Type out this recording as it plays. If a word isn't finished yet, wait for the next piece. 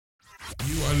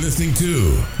You are listening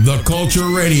to The Culture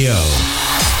Radio,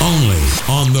 only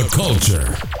on The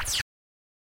Culture.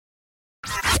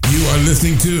 You are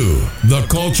listening to The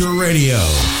Culture Radio,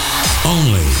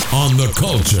 only on The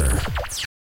Culture.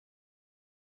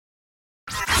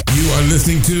 You are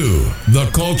listening to The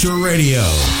Culture Radio,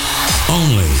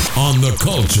 only on The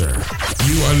Culture.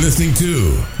 You are listening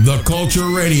to The Culture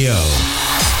Radio,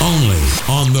 only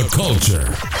on The Culture.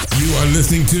 You are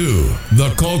listening to The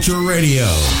Culture Radio,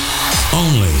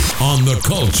 only on The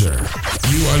Culture.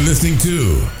 You are listening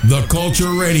to The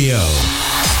Culture Radio,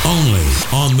 only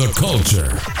on The Culture.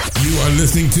 You are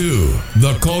listening to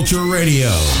The Culture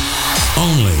Radio,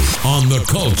 only on The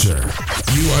Culture.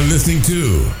 You are listening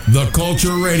to The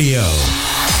Culture Radio,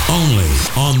 only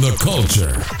on The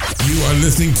Culture. You are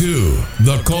listening to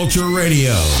The Culture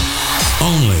Radio,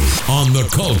 only on The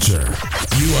Culture.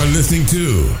 You are listening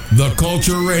to The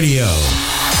Culture Radio,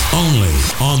 only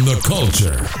on The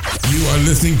Culture. You are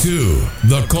listening to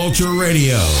The Culture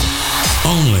Radio,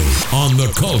 only on The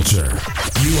Culture.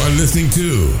 You are listening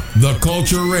to The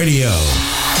Culture Radio,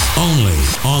 only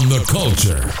on The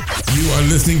Culture. You are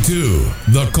listening to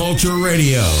The Culture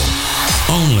Radio,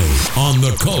 only on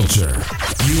The Culture.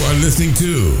 You are listening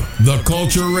to The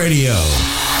Culture Radio,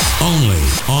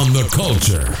 only on The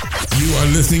Culture. You are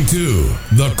listening to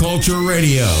The Culture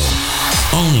Radio,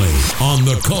 only on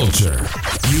The Culture.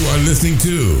 You are listening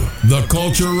to The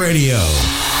Culture Radio,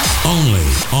 only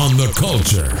on The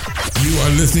Culture. You are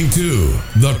listening to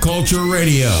The Culture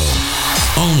Radio,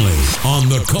 only on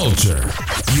The Culture.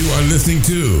 You are listening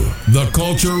to The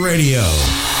Culture Radio,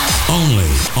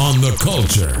 only on The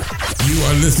Culture. You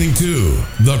are listening to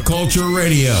The Culture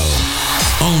Radio,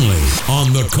 only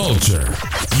on The Culture.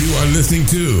 You are listening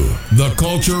to The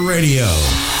Culture Radio,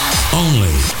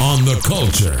 only on The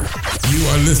Culture. You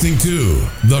are listening to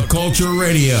The Culture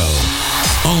Radio,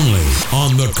 only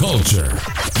on The Culture.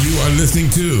 You are listening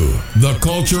to The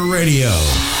Culture Radio,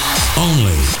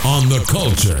 only on The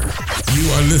Culture. You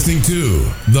are listening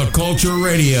to The Culture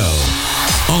Radio,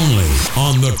 only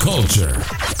on The Culture.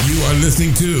 You are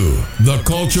listening to The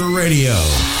Culture Radio,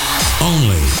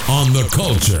 only on The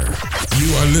Culture.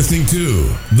 You are listening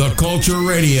to The Culture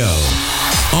Radio,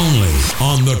 only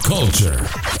on The Culture.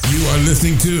 You are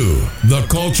listening to The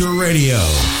Culture Radio,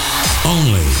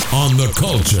 only on The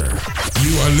Culture.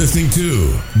 You are listening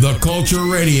to The Culture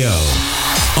Radio,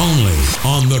 only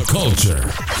on The Culture.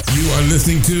 You are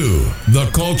listening to The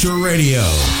Culture Radio,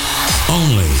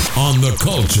 only on The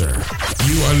Culture.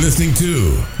 You are listening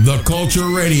to The Culture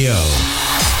Radio,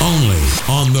 only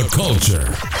on The Culture.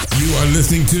 You are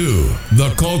listening to The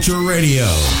Culture Radio,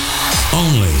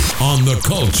 only on The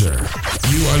Culture.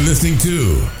 You are listening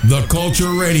to The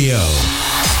Culture Radio,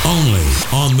 only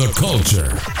on The Culture.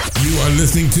 You are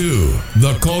listening to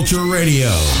The Culture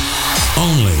Radio,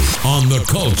 only on The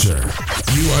Culture.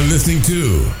 You are listening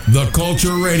to The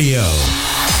Culture Radio,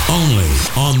 only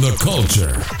on The Culture.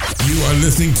 You are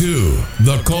listening to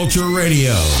The Culture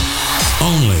Radio,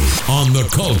 only on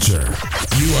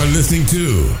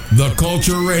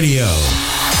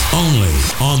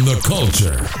The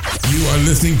Culture. You are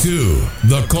listening to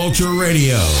The Culture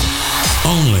Radio,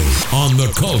 only on The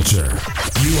Culture.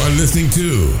 You are listening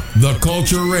to The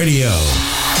Culture Radio,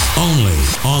 only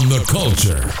on The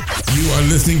Culture. You are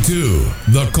listening to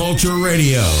The Culture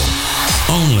Radio,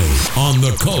 only on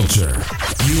The Culture.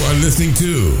 You are listening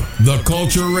to The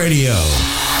Culture Radio,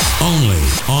 only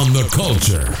on The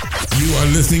Culture. You are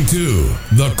listening to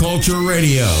The Culture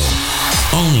Radio,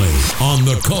 only on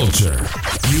The Culture.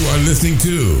 You are listening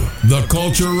to The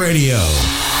Culture Radio,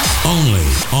 only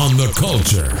on The Culture. You are listening to The Culture Radio, only on The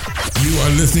Culture. You are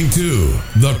listening to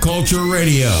The Culture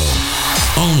Radio,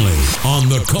 only on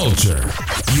The Culture.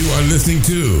 You are listening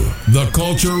to The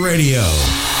Culture Radio,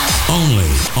 only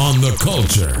on The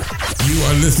Culture. You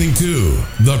are listening to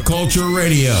The Culture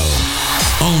Radio,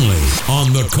 only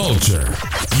on The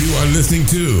Culture. You are listening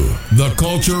to The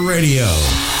Culture Radio,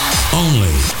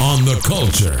 only on The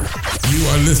Culture. You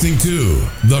are listening to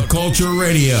The Culture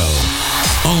Radio,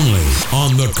 only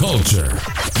on The Culture.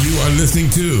 You are listening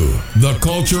to The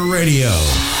Culture Radio,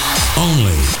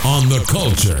 only on The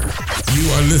Culture. You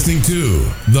are listening to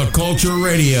The Culture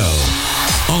Radio,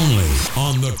 only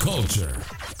on The Culture.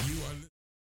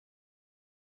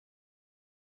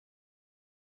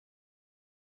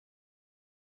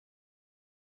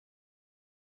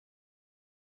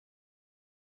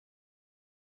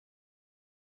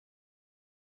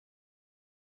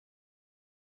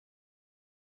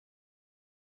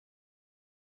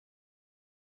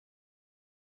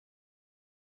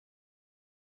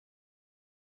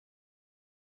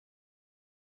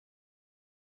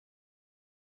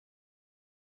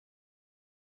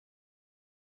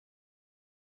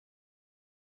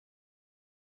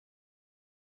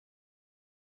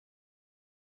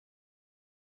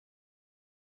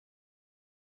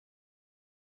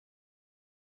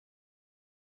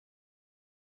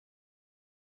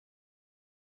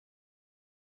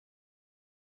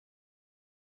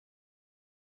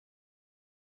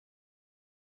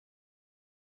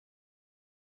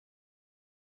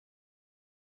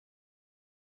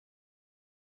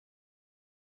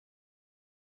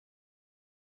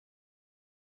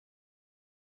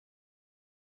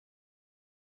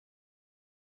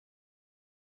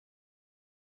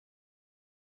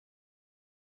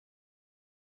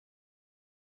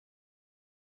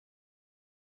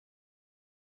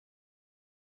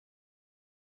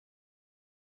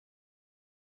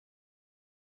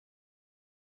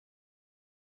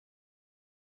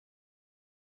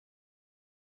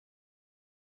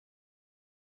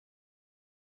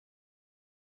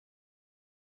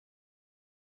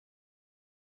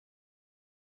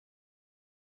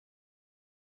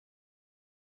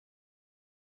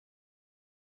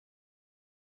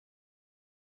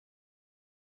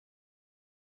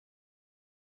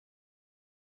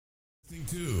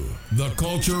 To The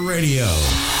Culture Radio,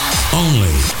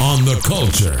 only on The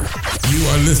Culture. You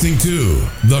are listening to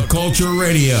The Culture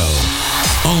Radio,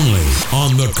 only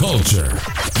on The Culture.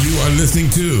 You are listening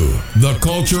to The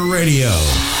Culture Radio,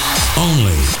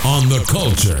 only on The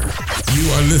Culture. You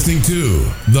are listening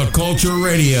to The Culture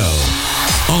Radio,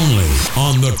 only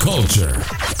on The Culture.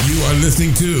 You are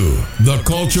listening to The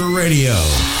Culture Radio,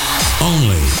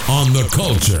 only on The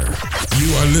Culture.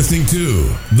 You are listening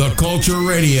to The Culture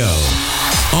Radio,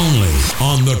 only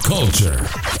on The Culture.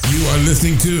 You are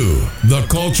listening to The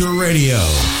Culture Radio,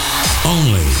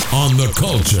 only on The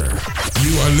Culture.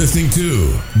 You are listening to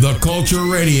The Culture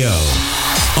Radio,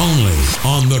 only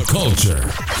on The Culture.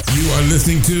 You are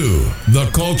listening to The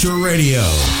Culture Radio,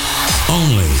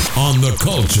 only on The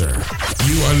Culture.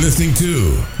 You are listening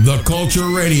to The Culture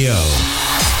Radio,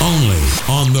 only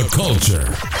on The Culture.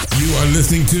 You are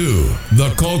listening to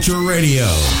The Culture Radio,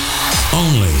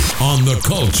 only on The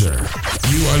Culture.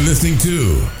 You are listening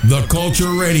to The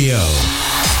Culture Radio,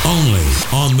 only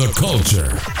on The Culture.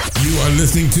 You are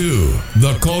listening to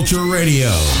The Culture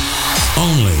Radio,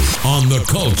 only on The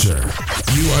Culture.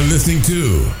 You are listening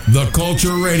to The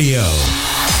Culture Radio,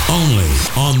 only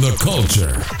on The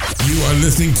Culture. You are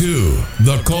listening to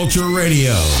The Culture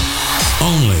Radio,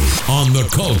 only on The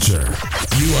Culture.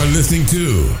 You are listening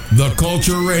to The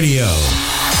Culture Radio,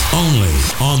 only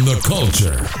on The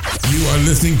Culture. You are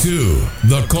listening to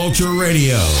The Culture Radio,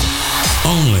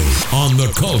 only on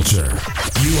The Culture.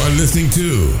 You are listening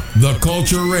to The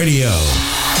Culture Radio,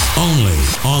 only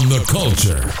on The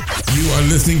Culture. You are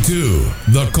listening to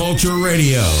The Culture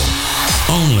Radio,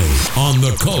 only on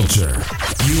The Culture.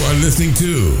 You are listening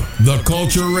to The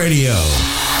Culture Radio,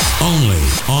 only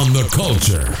on The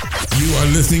Culture. You are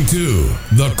listening to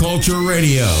The Culture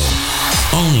Radio,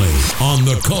 only on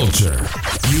The Culture.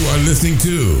 You are listening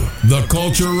to The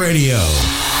Culture Radio,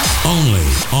 only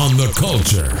on The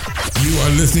Culture. You are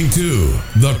listening to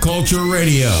The Culture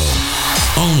Radio,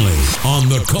 only on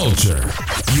The Culture.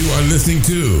 You are listening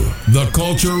to The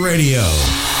Culture Radio,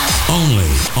 only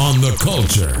on The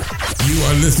Culture. You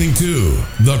are listening to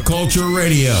The Culture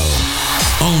Radio,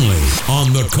 only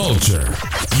on The Culture.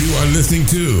 You are listening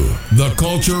to The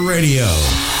Culture Radio,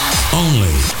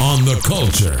 only on The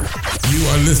Culture. You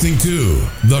are listening to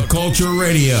The Culture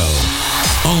Radio,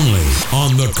 only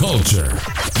on The Culture.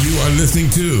 You are listening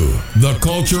to The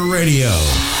Culture Radio,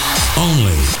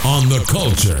 only on The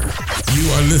Culture. You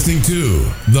are listening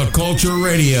to The Culture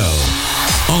Radio,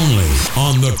 only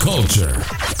on The Culture.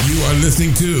 You are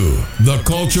listening to The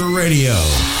Culture Radio,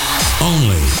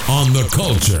 only on The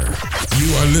Culture.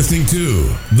 You are listening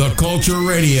to The Culture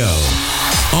Radio,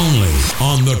 only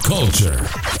on The Culture.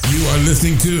 You are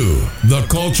listening to The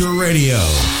Culture Radio,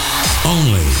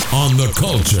 only on The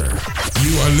Culture.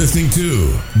 You are listening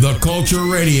to The Culture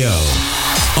Radio,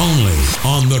 only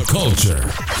on The Culture.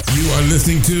 You are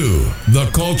listening to The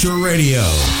Culture Radio,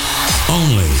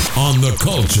 only on The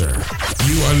Culture.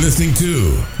 You are listening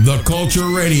to The Culture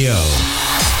Radio,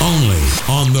 only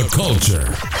on The Culture.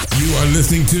 You are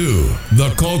listening to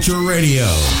The Culture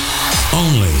Radio,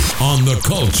 only on The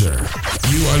Culture.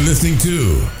 You are listening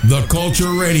to The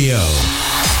Culture Radio,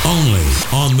 only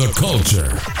on The Culture.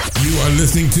 You are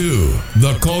listening to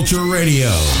The Culture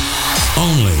Radio,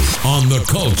 only on The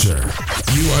Culture.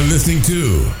 You are listening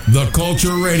to The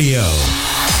Culture Radio,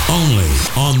 only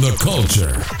on The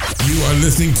Culture. You are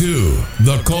listening to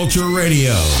The Culture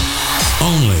Radio,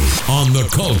 only on The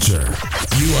Culture.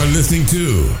 You are listening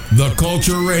to The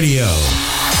Culture Radio,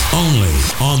 only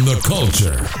on The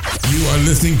Culture. You are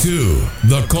listening to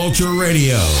The Culture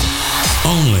Radio,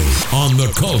 only on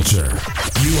The Culture.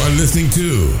 You are listening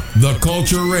to The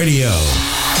Culture Radio,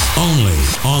 only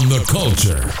on The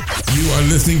Culture. You are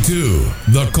listening to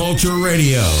The Culture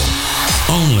Radio,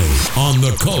 only on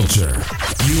The Culture.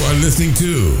 You are listening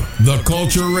to The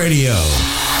Culture Radio,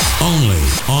 only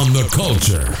on The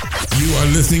Culture. You are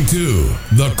listening to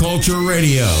The Culture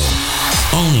Radio,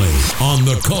 only on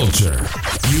The Culture.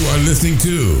 You are listening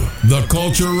to The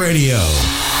Culture Radio,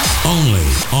 only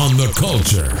on The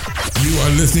Culture. You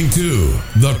are listening to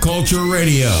The Culture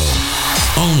Radio,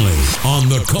 only on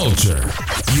The Culture.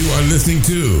 You are listening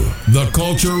to The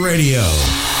Culture Radio,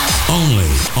 only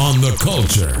on The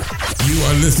Culture. You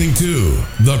are listening to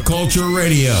The Culture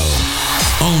Radio,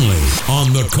 only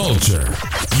on The Culture.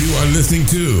 You are listening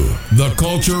to The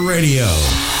Culture Radio,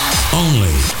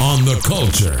 only on The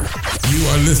Culture. You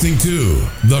are listening to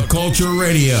The Culture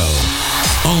Radio,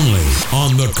 only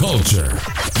on The Culture.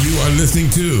 You are listening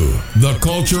to The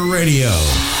Culture Radio,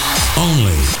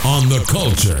 only on The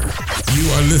Culture. You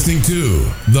are listening to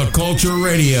The Culture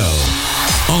Radio,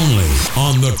 only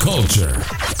on The Culture.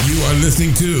 You are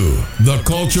listening to The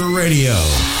Culture Radio.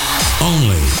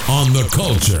 Only on The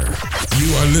Culture.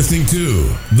 You are listening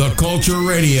to The Culture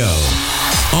Radio.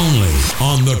 Only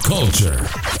on The Culture.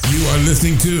 You are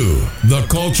listening to The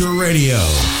Culture Radio.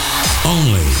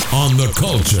 Only on The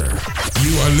Culture.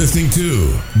 You are listening to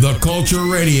The Culture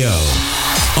Radio.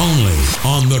 Only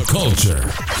on The Culture.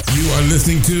 You are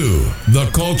listening to The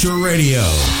Culture Radio.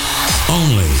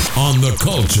 Only on The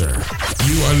Culture.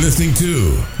 You are listening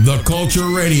to The Culture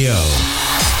Radio.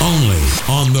 Only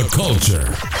on The Culture.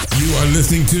 You are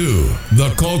listening to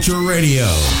The Culture Radio.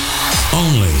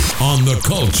 Only on The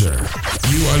Culture.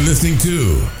 You are listening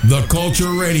to The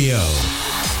Culture Radio.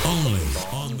 Only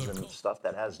on The Culture. Stuff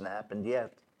that hasn't happened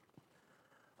yet.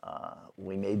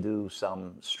 We may do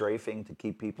some strafing to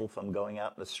keep people from going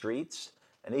out in the streets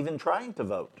and even trying to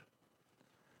vote.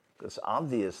 Because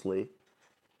obviously,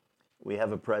 we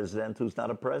have a president who's not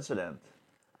a president.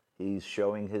 He's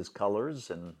showing his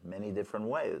colors in many different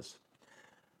ways.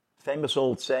 Famous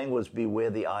old saying was,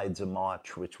 beware the Ides of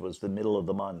March, which was the middle of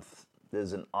the month.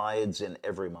 There's an Ides in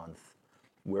every month.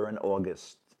 We're in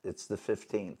August. It's the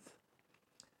 15th.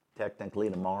 Technically,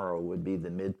 tomorrow would be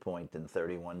the midpoint in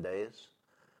 31 days.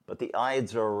 But the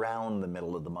Ides are around the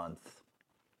middle of the month.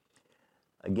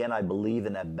 Again, I believe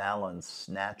in that balance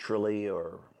naturally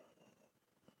or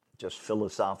just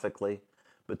philosophically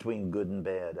between good and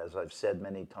bad. As I've said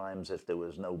many times, if there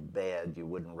was no bad, you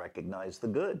wouldn't recognize the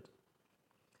good.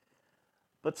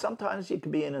 But sometimes you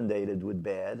can be inundated with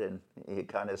bad and you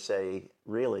kind of say,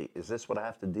 really, is this what I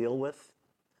have to deal with?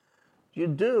 You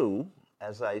do,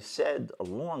 as I said a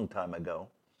long time ago,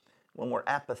 when we're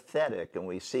apathetic and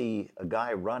we see a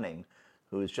guy running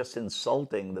who is just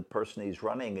insulting the person he's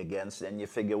running against, and you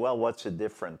figure, well, what's the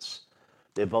difference?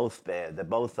 They're both bad. They're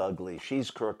both ugly.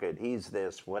 She's crooked. He's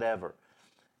this, whatever.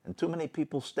 And too many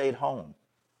people stayed home.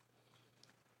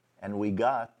 And we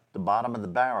got the bottom of the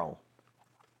barrel.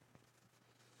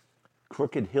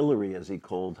 Crooked Hillary, as he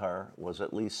called her, was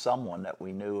at least someone that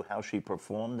we knew how she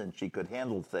performed and she could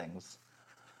handle things.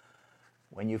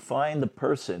 When you find the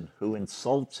person who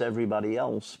insults everybody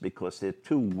else because they're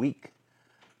too weak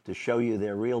to show you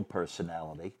their real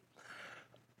personality,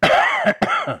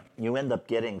 you end up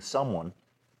getting someone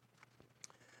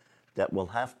that will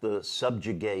have to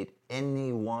subjugate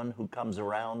anyone who comes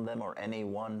around them or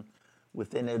anyone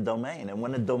within a domain. And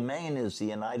when a domain is the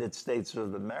United States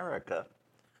of America,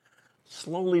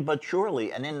 slowly but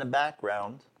surely, and in the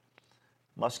background,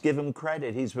 must give him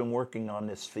credit. He's been working on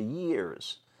this for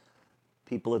years.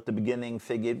 People at the beginning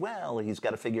figured, well, he's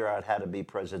got to figure out how to be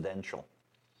presidential.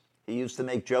 He used to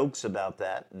make jokes about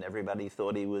that, and everybody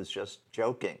thought he was just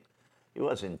joking. He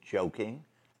wasn't joking.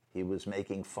 He was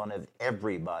making fun of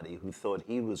everybody who thought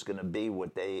he was going to be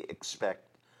what they expect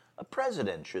a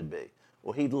president should be,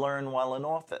 or he'd learn while in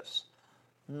office.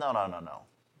 No.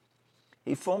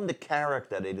 He formed a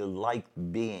character that he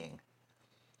liked being,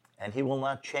 and he will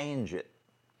not change it.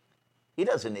 He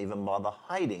doesn't even bother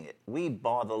hiding it. We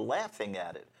bother laughing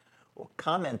at it or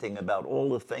commenting about all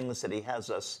the things that he has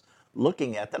us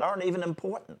looking at that aren't even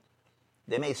important.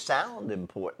 They may sound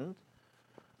important,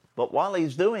 but while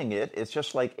he's doing it, it's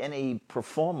just like any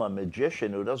performer,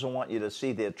 magician who doesn't want you to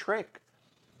see their trick.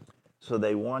 So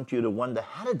they want you to wonder,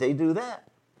 how did they do that?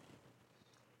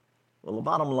 Well, the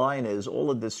bottom line is all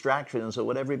the distractions are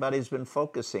what everybody's been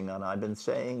focusing on. I've been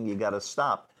saying you got to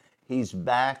stop. He's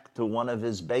back to one of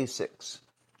his basics.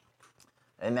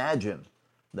 Imagine,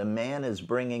 the man is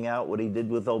bringing out what he did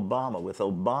with Obama. With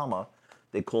Obama,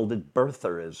 they called it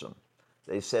birtherism.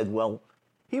 They said, well,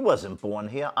 he wasn't born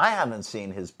here. I haven't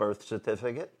seen his birth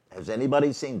certificate. Has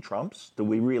anybody seen Trump's? Do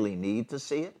we really need to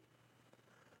see it?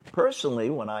 Personally,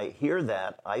 when I hear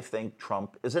that, I think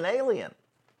Trump is an alien.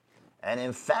 And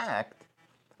in fact,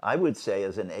 I would say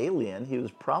as an alien, he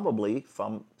was probably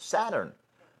from Saturn.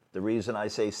 The reason I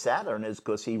say Saturn is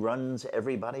because he runs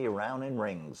everybody around in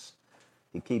rings.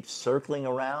 He keeps circling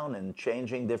around and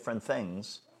changing different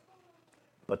things.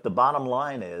 But the bottom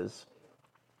line is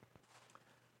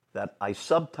that I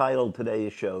subtitled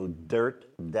today's show, Dirt,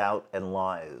 Doubt, and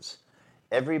Lies.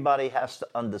 Everybody has to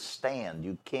understand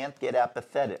you can't get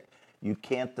apathetic. You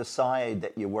can't decide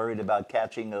that you're worried about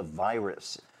catching a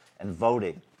virus and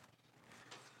voting.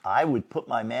 I would put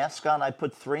my mask on. I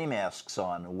put 3 masks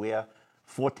on, wear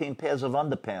 14 pairs of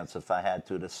underpants if I had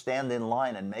to stand in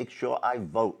line and make sure I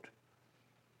vote.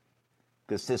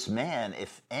 Because this man,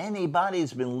 if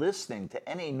anybody's been listening to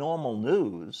any normal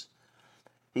news,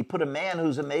 he put a man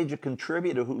who's a major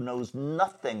contributor who knows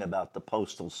nothing about the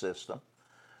postal system,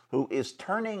 who is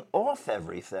turning off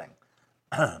everything.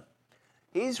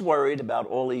 He's worried about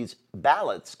all these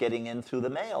ballots getting in through the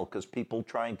mail because people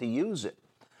trying to use it.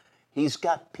 He's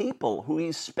got people who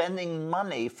he's spending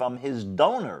money from his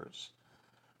donors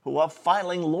who are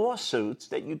filing lawsuits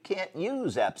that you can't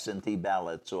use absentee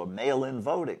ballots or mail-in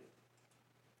voting.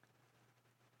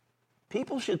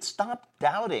 People should stop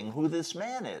doubting who this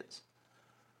man is.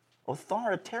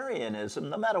 Authoritarianism,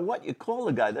 no matter what you call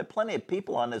the guy, there are plenty of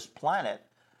people on this planet,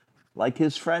 like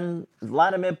his friend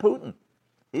Vladimir Putin.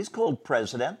 He's called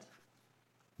president.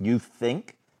 You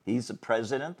think he's the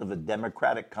president of a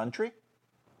democratic country?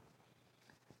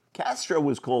 Castro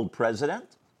was called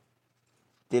president.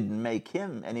 Didn't make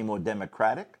him any more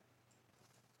democratic.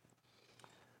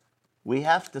 We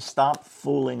have to stop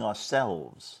fooling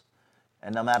ourselves.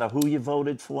 And no matter who you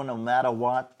voted for, no matter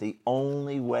what, the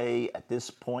only way at this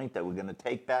point that we're going to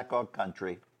take back our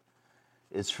country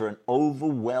is for an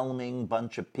overwhelming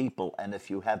bunch of people. And if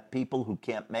you have people who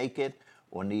can't make it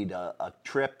or need a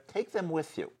trip, take them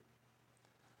with you.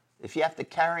 If you have to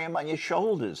carry them on your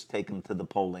shoulders, take them to the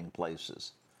polling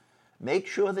places. Make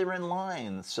sure they're in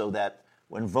line so that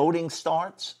when voting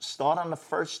starts, start on the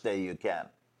first day you can.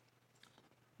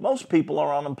 Most people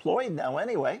are unemployed now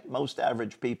anyway, most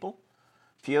average people.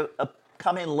 If you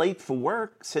come in late for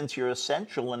work, since you're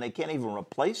essential and they can't even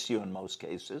replace you in most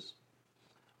cases,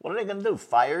 what are they going to do,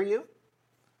 fire you?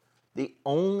 The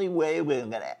only way we're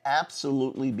going to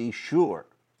absolutely be sure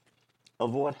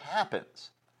of what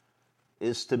happens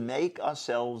is to make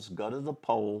ourselves go to the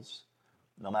polls,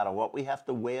 no matter what we have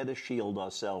to wear to shield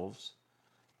ourselves.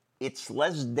 It's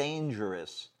less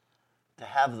dangerous to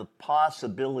have the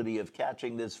possibility of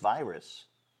catching this virus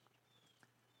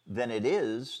than it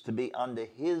is to be under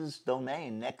his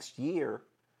domain next year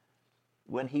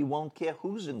when he won't care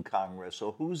who's in Congress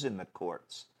or who's in the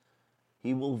courts.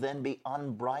 He will then be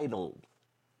unbridled.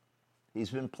 He's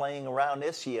been playing around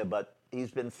this year, but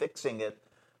he's been fixing it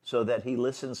so that he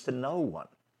listens to no one.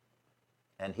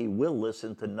 And he will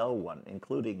listen to no one,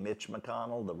 including Mitch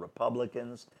McConnell, the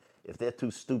Republicans, if they're too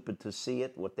stupid to see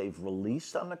it, what they've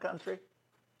released on the country.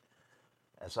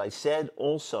 As I said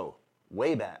also,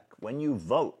 way back, when you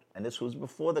vote, and this was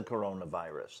before the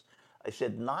coronavirus, I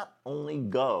said not only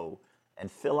go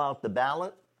and fill out the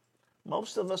ballot,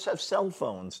 most of us have cell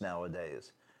phones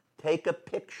nowadays. Take a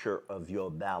picture of your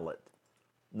ballot.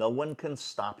 No one can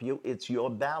stop you. It's your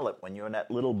ballot. When you're in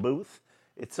that little booth,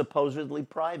 it's supposedly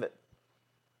private.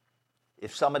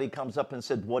 If somebody comes up and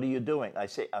said, "What are you doing?" I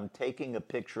say, "I'm taking a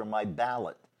picture of my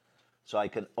ballot so I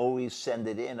can always send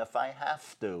it in if I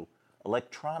have to,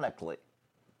 electronically."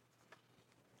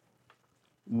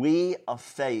 We are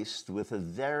faced with a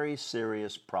very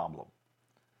serious problem.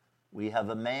 We have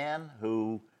a man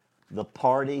who the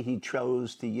party he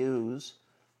chose to use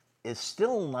is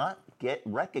still not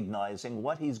recognizing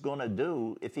what he's going to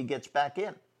do if he gets back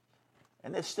in.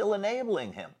 And they're still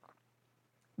enabling him.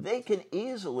 They can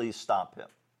easily stop him.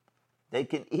 They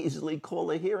can easily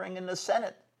call a hearing in the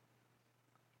Senate.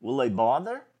 Will they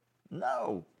bother?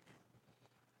 No.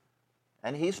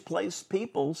 And he's placed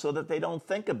people so that they don't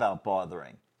think about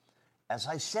bothering. As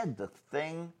I said, the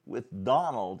thing with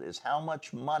Donald is how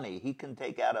much money he can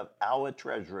take out of our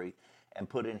treasury and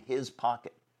put in his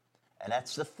pocket. And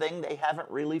that's the thing they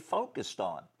haven't really focused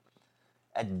on.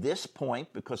 At this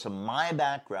point, because of my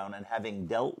background and having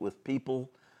dealt with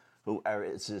people who are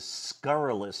as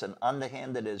scurrilous and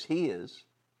underhanded as he is,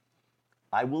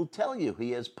 I will tell you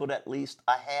he has put at least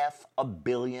 $500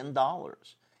 million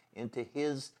into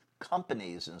his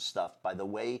companies and stuff by the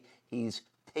way he's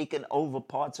taken over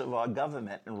parts of our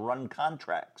government and run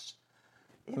contracts,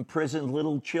 imprisoned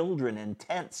little children in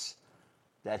tents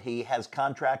that he has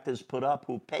contractors put up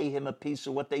who pay him a piece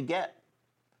of what they get.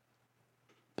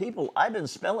 People, I've been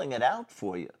spelling it out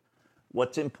for you.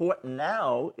 What's important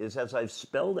now is, as I've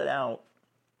spelled it out,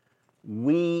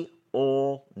 we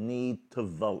all need to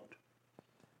vote.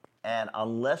 And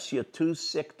unless you're too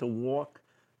sick to walk,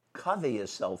 cover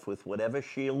yourself with whatever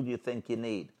shield you think you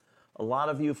need. A lot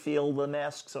of you feel the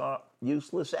masks are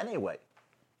useless anyway.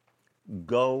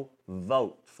 Go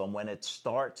vote from when it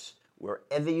starts,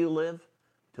 wherever you live,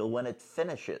 till when it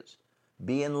finishes.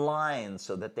 Be in line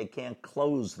so that they can't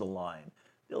close the line.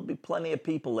 There'll be plenty of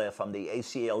people there from the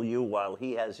ACLU while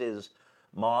he has his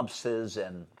mobsters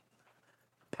and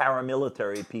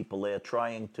paramilitary people there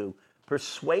trying to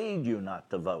persuade you not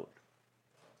to vote.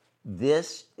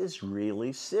 This is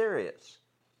really serious.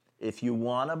 If you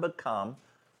want to become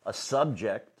a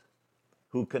subject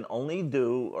who can only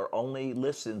do or only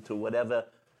listen to whatever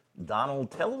Donald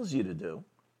tells you to do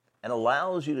and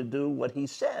allows you to do what he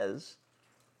says,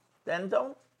 then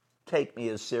don't take me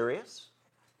as serious.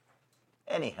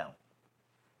 Anyhow,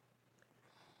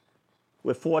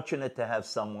 we're fortunate to have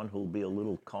someone who'll be a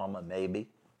little calmer, maybe.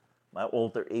 My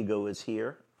alter ego is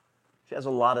here. She has a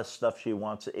lot of stuff she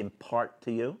wants to impart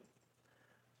to you.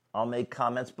 I'll make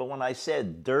comments, but when I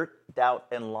said dirt, doubt,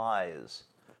 and lies,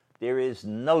 there is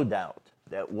no doubt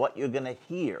that what you're going to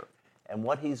hear and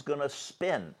what he's going to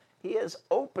spin, he has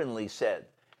openly said.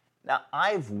 Now,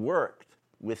 I've worked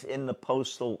within the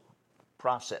postal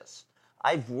process.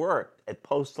 I've worked at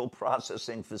postal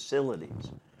processing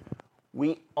facilities.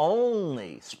 We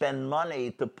only spend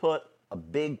money to put a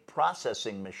big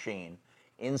processing machine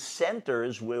in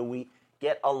centers where we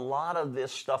get a lot of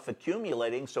this stuff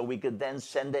accumulating so we could then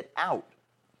send it out.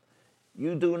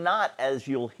 You do not, as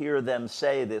you'll hear them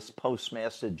say, this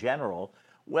Postmaster General,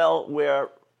 well, we're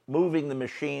moving the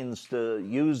machines to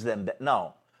use them.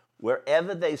 No.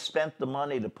 Wherever they spent the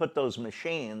money to put those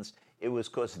machines, it was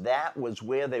because that was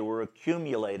where they were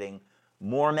accumulating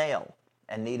more mail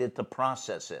and needed to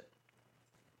process it.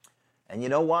 And you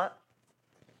know what?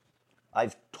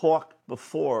 I've talked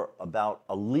before about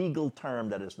a legal term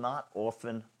that is not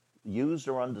often used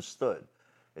or understood.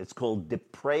 It's called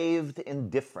depraved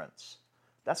indifference.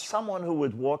 That's someone who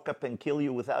would walk up and kill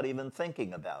you without even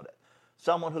thinking about it.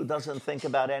 Someone who doesn't think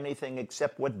about anything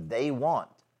except what they want.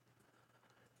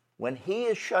 When he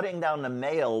is shutting down the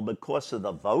mail because of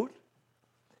the vote,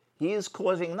 he is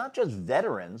causing not just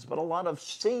veterans, but a lot of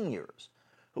seniors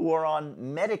who are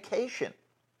on medication,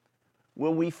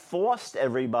 where we forced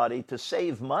everybody to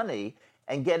save money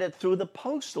and get it through the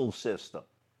postal system.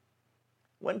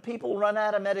 When people run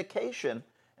out of medication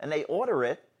and they order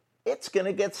it, it's going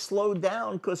to get slowed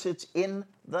down because it's in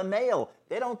the mail.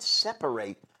 They don't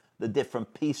separate the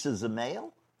different pieces of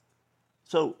mail.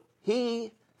 So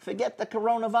forget the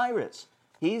coronavirus.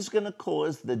 He's going to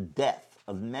cause the death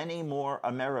of many more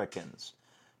Americans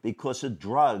because of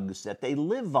drugs that they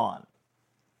live on.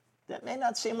 That may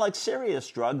not seem like serious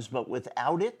drugs, but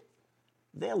without it,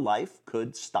 their life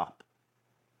could stop.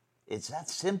 It's that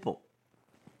simple.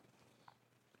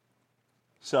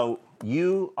 So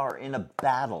you are in a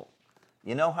battle.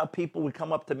 You know how people would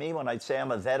come up to me when I'd say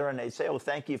I'm a veteran, they'd say, oh,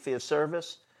 thank you for your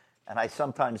service. And I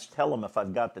sometimes tell them if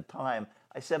I've got the time,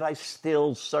 I said, I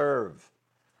still serve.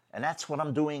 And that's what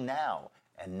I'm doing now.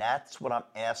 And that's what I'm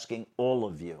asking all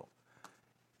of you.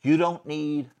 You don't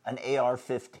need an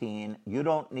AR-15. You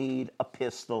don't need a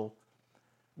pistol.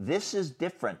 This is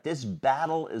different. This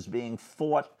battle is being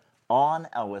fought on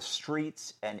our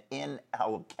streets and in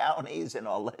our counties and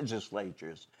our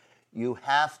legislatures. You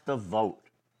have to vote.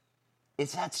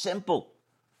 It's that simple.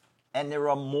 And there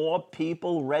are more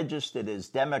people registered as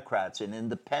Democrats and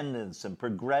independents and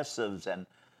progressives and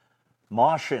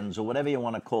Martians or whatever you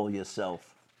want to call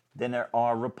yourself than there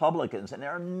are Republicans. And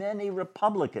there are many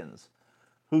Republicans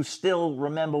who still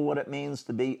remember what it means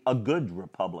to be a good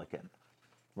Republican.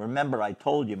 Remember, I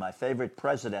told you my favorite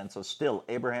presidents are still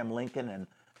Abraham Lincoln and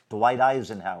Dwight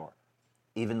Eisenhower,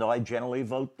 even though I generally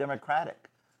vote Democratic.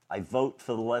 I vote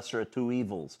for the lesser of two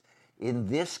evils. In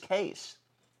this case,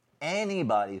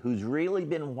 anybody who's really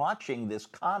been watching this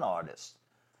con artist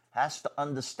has to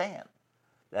understand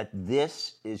that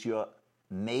this is your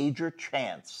major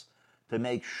chance to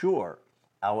make sure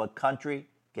our country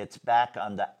gets back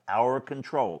under our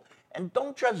control. And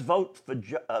don't just vote for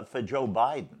Joe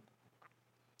Biden.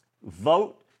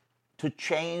 Vote to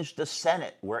change the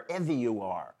Senate wherever you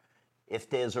are. If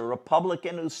there's a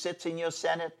Republican who sits in your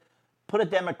Senate, put a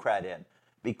Democrat in,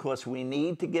 because we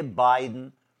need to give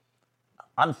Biden,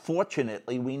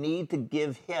 unfortunately, we need to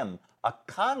give him a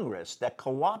Congress that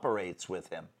cooperates with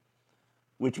him,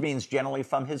 which means generally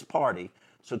from his party.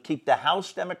 So keep the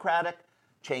House Democratic,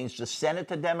 change the Senate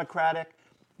to Democratic,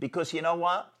 because you know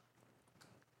what?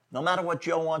 No matter what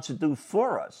Joe wants to do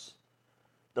for us,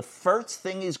 the first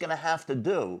thing he's going to have to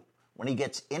do when he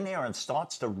gets in there and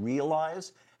starts to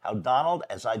realize how Donald,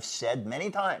 as I've said many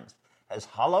times, has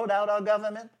hollowed out our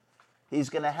government,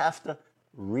 he's going to have to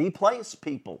replace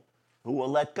people who will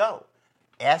let go,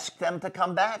 ask them to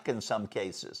come back in some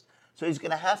cases. So he's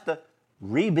going to have to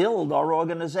rebuild our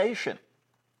organization.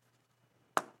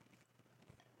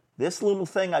 This little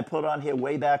thing I put on here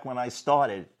way back when I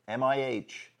started,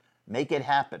 MIH, make it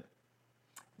happen.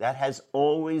 That has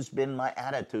always been my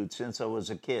attitude since I was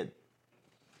a kid.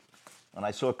 When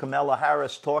I saw Kamala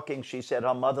Harris talking, she said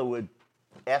her mother would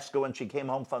ask her when she came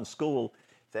home from school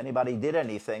if anybody did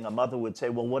anything. Her mother would say,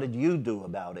 well, what did you do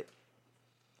about it?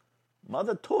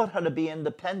 Mother taught her to be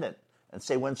independent and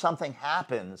say when something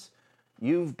happens,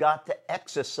 you've got to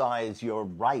exercise your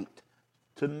right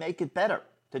to make it better,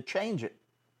 to change it.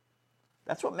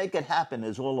 That's what Make It Happen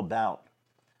is all about.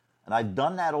 And I've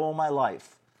done that all my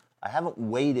life. I haven't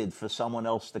waited for someone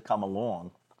else to come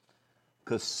along,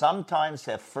 because sometimes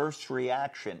their first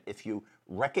reaction, if you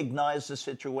recognize the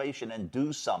situation and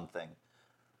do something,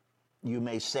 you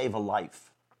may save a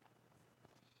life.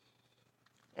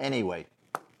 Anyway,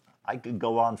 I could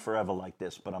go on forever like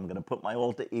this, but I'm going to put my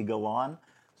alter ego on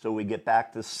so we get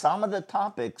back to some of the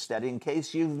topics that, in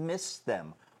case you've missed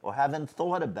them or haven't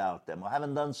thought about them or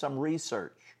haven't done some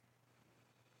research,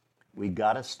 we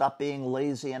got to stop being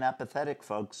lazy and apathetic,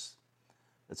 folks.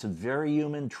 It's a very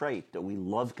human trait that we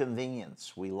love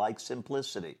convenience. We like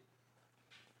simplicity.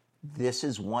 This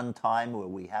is one time where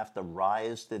we have to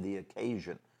rise to the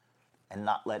occasion and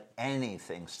not let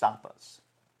anything stop us.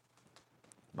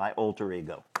 My alter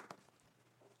ego.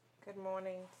 Good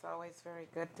morning. It's always very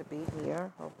good to be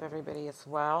here. Hope everybody is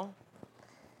well.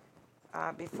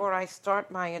 Before I start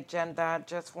my agenda, I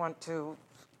just want to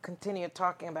continue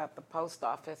talking about the post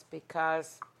office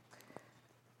because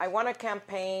I want to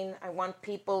campaign. I want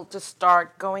people to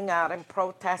start going out and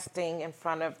protesting in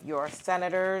front of your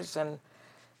senators and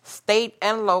state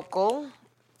and local,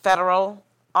 federal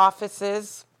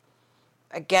offices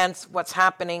against what's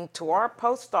happening to our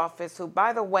post office, who,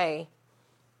 by the way,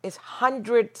 is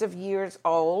hundreds of years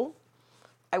old.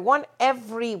 I want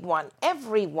everyone,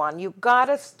 you got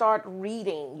to start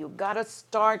reading. You got to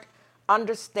start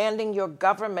understanding your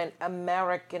government,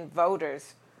 American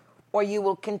voters, or you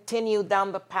will continue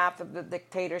down the path of the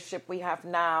dictatorship we have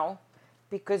now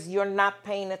because you're not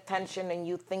paying attention and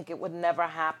you think it would never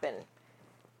happen.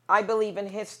 I believe in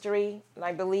history, and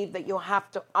I believe that you have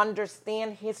to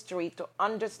understand history to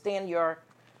understand your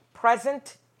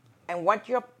present and what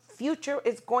your future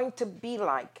is going to be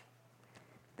like.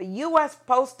 The U.S.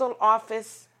 Postal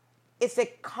Office is a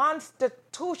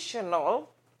constitutional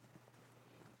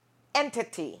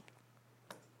entity.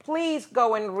 Please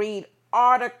go and read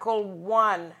Article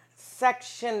 1,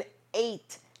 Section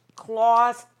 8,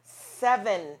 Clause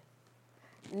 7,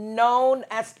 known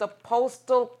as the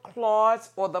Postal Clause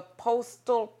or the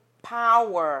Postal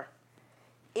Power.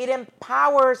 It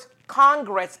empowers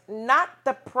Congress, not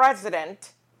the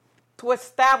President, to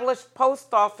establish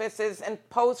post offices and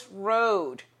post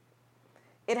road.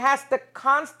 It has the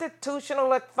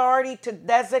constitutional authority to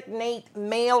designate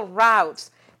mail routes.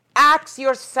 Ask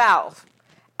yourself,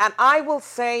 and I will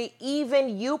say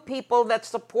even you people that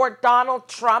support Donald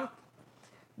Trump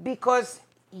because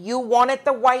you wanted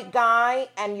the white guy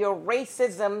and your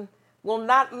racism will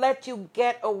not let you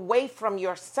get away from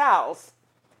yourselves.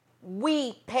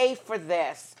 We pay for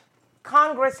this.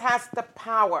 Congress has the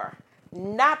power,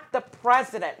 not the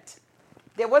president.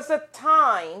 There was a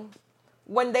time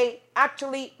when they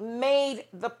actually made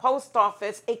the post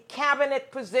office a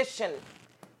cabinet position,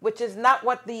 which is not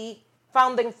what the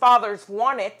founding fathers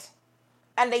wanted,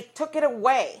 and they took it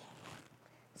away.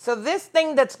 So this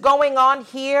thing that's going on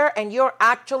here, and your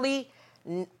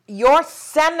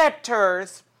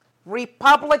senators,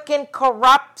 Republican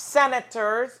corrupt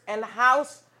senators and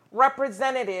House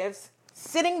representatives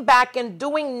sitting back and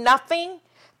doing nothing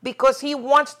because he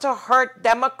wants to hurt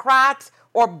Democrats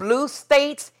or blue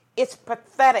states, it's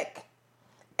pathetic.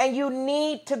 And you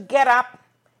need to get up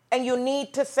and you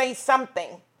need to say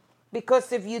something,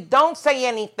 because if you don't say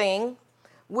anything,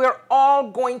 we're all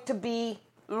going to be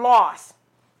lost.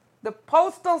 The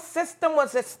postal system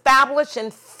was established in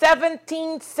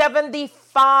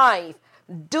 1775.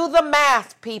 Do the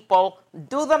math, people.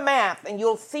 Do the math, and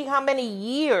you'll see how many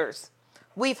years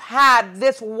we've had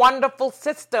this wonderful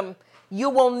system. You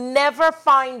will never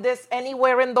find this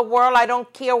anywhere in the world. I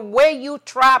don't care where you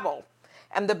travel.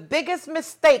 And the biggest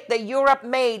mistake that Europe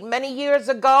made many years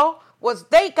ago was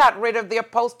they got rid of their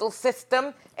postal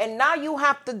system, and now you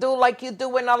have to do like you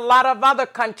do in a lot of other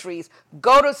countries.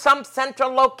 Go to some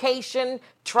central location,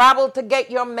 travel to get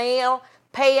your mail,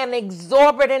 pay an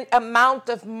exorbitant amount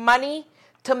of money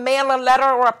to mail a letter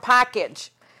or a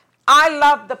package. I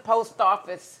love the post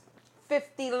office.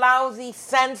 50 lousy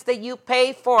cents that you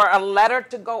pay for a letter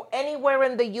to go anywhere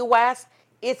in the U.S.,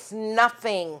 it's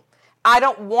nothing. I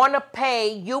don't want to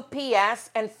pay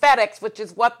UPS and FedEx, which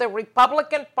is what the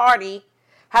Republican Party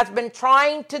has been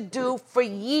trying to do for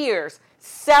years.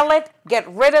 Sell it, get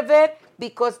rid of it,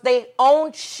 because they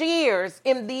own shares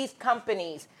in these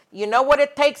companies. You know what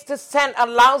it takes to send a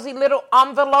lousy little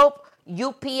envelope,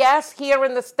 UPS, here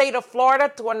in the state of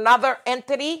Florida to another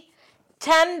entity?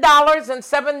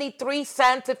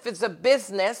 $10.73 if it's a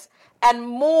business, and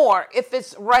more if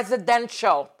it's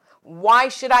residential. Why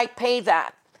should I pay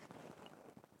that?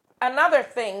 Another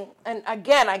thing, and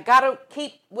again, I got to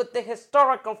keep with the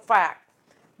historical fact.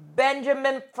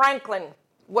 Benjamin Franklin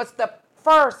was the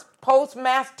first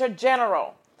postmaster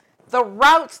general. The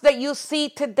routes that you see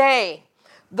today,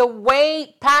 the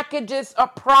way packages are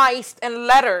priced and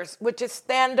letters, which is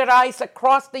standardized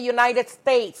across the United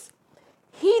States,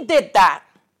 he did that.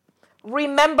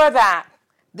 Remember that.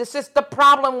 This is the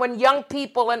problem when young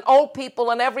people and old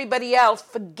people and everybody else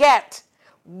forget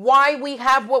why we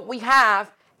have what we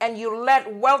have, and you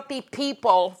let wealthy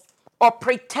people or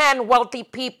pretend wealthy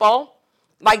people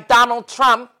like Donald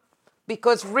Trump,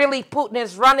 because really Putin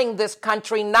is running this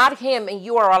country, not him, and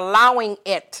you are allowing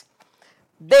it.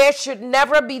 They should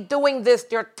never be doing this.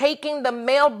 They're taking the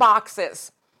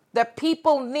mailboxes that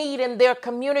people need in their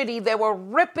community. They were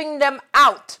ripping them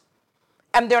out,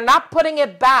 and they're not putting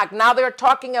it back. Now they're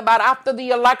talking about after the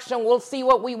election, we'll see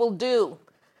what we will do.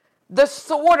 The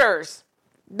sorters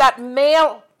that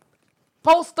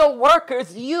postal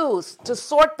workers use to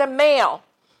sort the mail,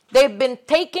 they've been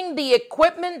taking the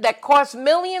equipment that costs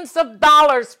millions of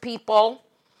dollars, people,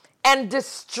 and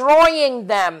destroying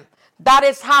them. That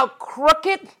is how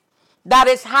crooked, that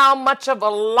is how much of a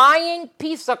lying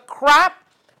piece of crap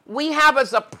we have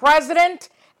as a president,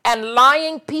 and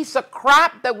lying piece of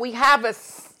crap that we have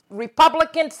as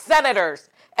Republican senators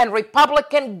and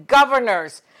Republican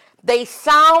governors. They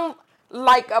sound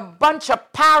like a bunch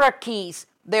of parakeets.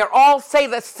 They all say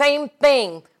the same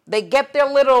thing. They get their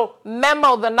little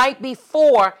memo the night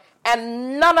before,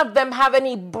 and none of them have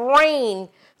any brain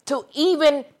to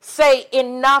even say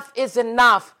enough is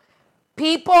enough.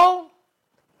 People,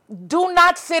 do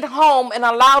not sit home and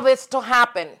allow this to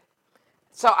happen.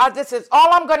 So this is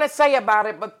all I'm going to say about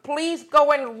it, but please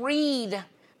go and read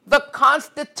the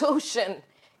Constitution.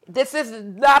 This is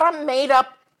not a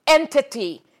made-up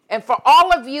entity. And for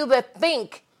all of you that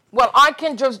think, well, I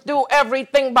can just do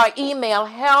everything by email,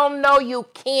 hell no, you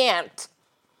can't.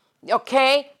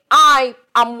 Okay? I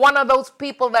am one of those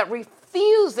people that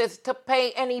refuses to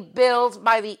pay any bills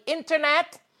by the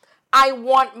internet. I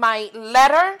want my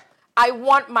letter. I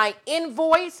want my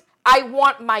invoice. I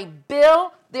want my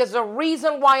bill. There's a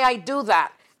reason why I do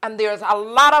that. And there's a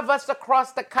lot of us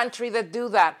across the country that do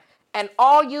that. And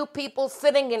all you people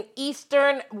sitting in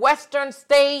eastern, western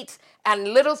states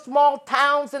and little small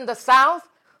towns in the South,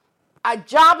 a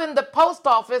job in the post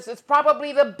office is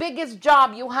probably the biggest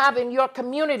job you have in your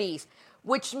communities,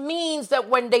 which means that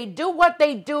when they do what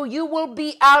they do, you will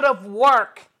be out of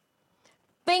work.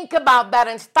 Think about that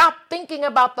and stop thinking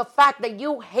about the fact that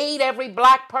you hate every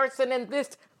black person in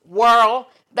this world,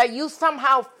 that you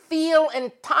somehow feel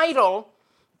entitled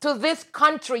to this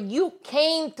country. You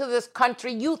came to this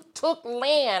country. You took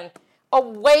land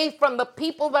away from the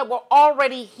people that were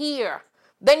already here.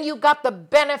 Then you got the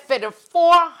benefit of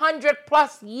 400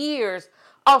 plus years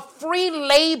of free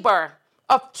labor,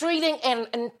 of treating an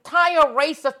entire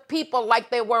race of people like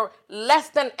they were less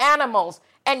than animals.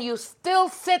 And you still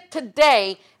sit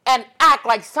today and act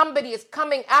like somebody is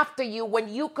coming after you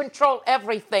when you control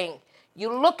everything.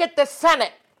 You look at the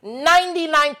Senate,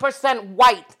 99%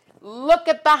 white. Look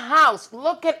at the House.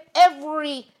 Look at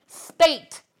every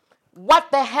state. What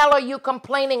the hell are you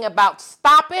complaining about?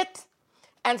 Stop it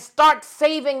and start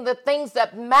saving the things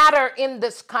that matter in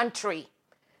this country.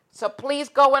 So please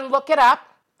go and look it up.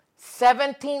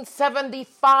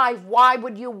 1775, why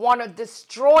would you want to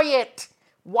destroy it?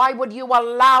 Why would you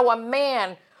allow a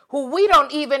man who we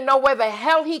don't even know where the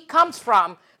hell he comes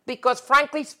from? Because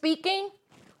frankly speaking,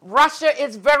 Russia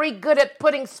is very good at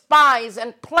putting spies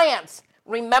and plants.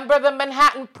 Remember the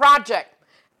Manhattan Project?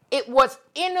 It was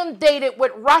inundated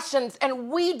with Russians, and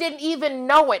we didn't even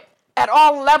know it at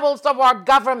all levels of our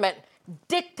government,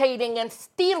 dictating and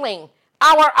stealing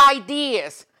our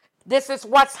ideas. This is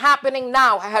what's happening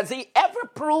now. Has he ever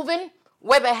proven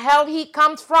where the hell he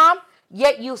comes from?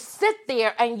 Yet you sit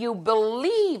there and you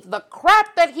believe the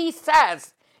crap that he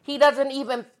says. He doesn't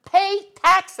even pay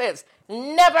taxes,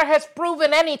 never has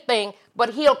proven anything,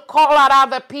 but he'll call out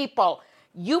other people.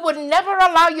 You would never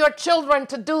allow your children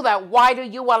to do that. Why do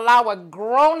you allow a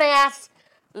grown-ass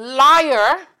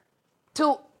liar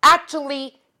to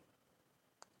actually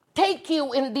take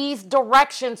you in these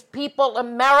directions? People,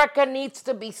 America needs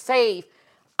to be saved.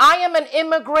 I am an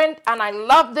immigrant and I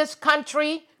love this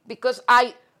country because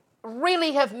I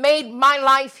really have made my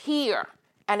life here.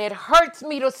 And it hurts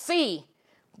me to see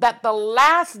that the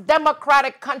last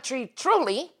democratic country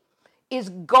truly is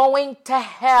going to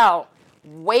hell.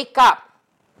 Wake up.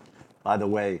 By the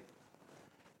way,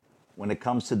 when it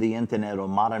comes to the internet or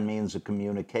modern means of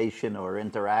communication or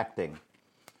interacting,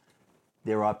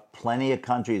 there are plenty of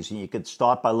countries, and you could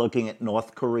start by looking at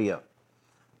North Korea.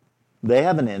 They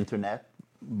have an internet,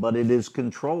 but it is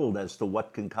controlled as to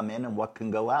what can come in and what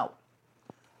can go out.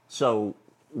 So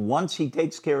once he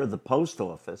takes care of the post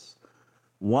office,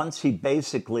 once he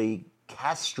basically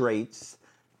castrates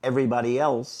everybody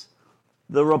else,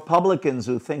 the Republicans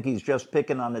who think he's just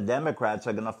picking on the Democrats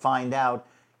are going to find out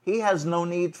he has no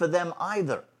need for them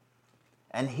either.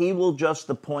 And he will just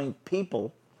appoint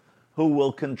people who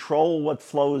will control what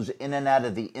flows in and out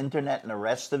of the internet and the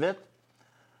rest of it.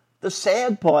 The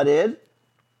sad part is,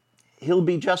 he'll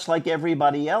be just like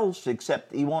everybody else,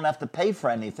 except he won't have to pay for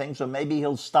anything, so maybe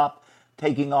he'll stop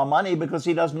taking our money because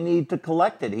he doesn't need to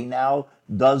collect it. He now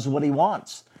does what he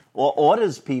wants, or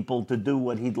orders people to do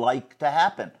what he'd like to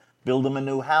happen. Build him a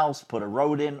new house, put a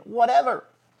road in, whatever.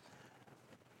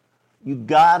 You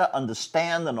gotta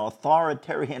understand, an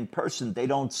authoritarian person, they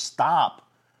don't stop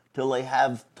till they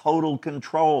have total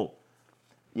control.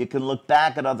 You can look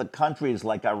back at other countries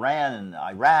like Iran and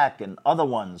Iraq and other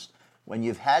ones. When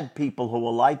you've had people who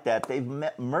are like that, they've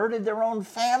murdered their own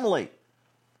family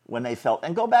when they felt.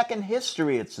 And go back in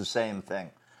history, it's the same thing.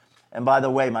 And by the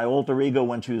way, my alter ego,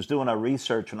 when she was doing her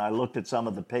research and I looked at some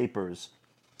of the papers,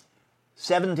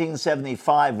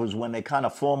 1775 was when they kind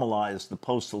of formalized the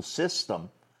postal system.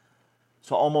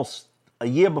 So almost a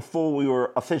year before we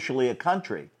were officially a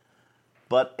country.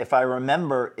 But if I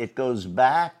remember, it goes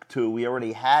back to, we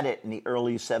already had it in the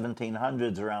early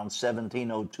 1700s, around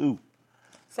 1702.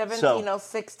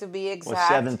 1706 to be exact.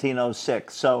 Or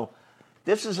 1706. So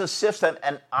this is a system,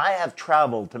 and I have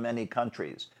traveled to many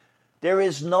countries. There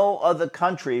is no other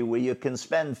country where you can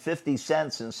spend 50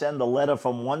 cents and send a letter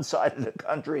from one side of the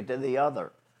country to the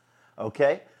other.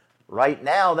 Okay? Right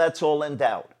now, that's all in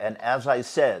doubt. And as I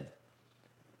said,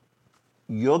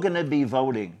 you're going to be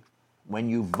voting, when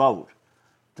you vote,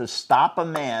 to stop a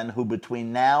man who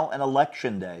between now and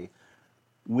Election Day,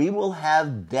 we will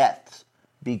have deaths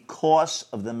because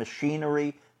of the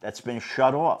machinery that's been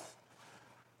shut off.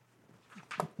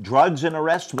 Drugs and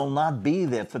arrests will not be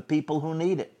there for people who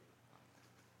need it.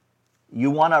 You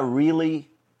want to really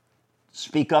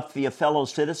speak up for your fellow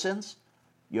citizens,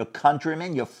 your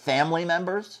countrymen, your family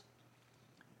members?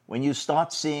 When you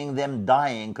start seeing them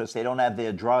dying because they don't have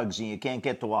their drugs and you can't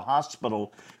get to a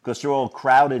hospital because they're all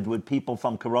crowded with people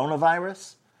from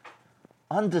coronavirus,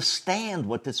 understand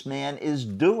what this man is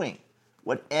doing.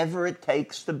 Whatever it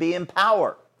takes to be in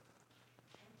power.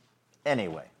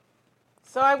 Anyway.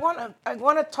 So I want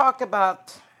to talk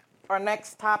about our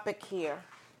next topic here.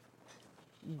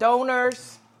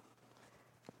 Donors.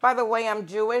 By the way, I'm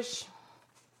Jewish.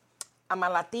 I'm a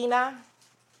Latina.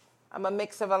 I'm a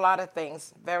mix of a lot of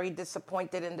things. Very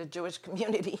disappointed in the Jewish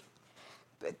community.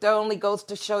 But that only goes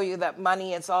to show you that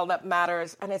money is all that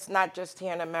matters. And it's not just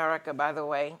here in America, by the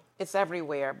way. It's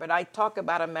everywhere. But I talk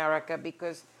about America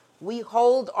because we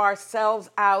hold ourselves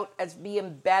out as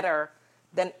being better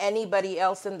than anybody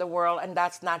else in the world, and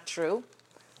that's not true.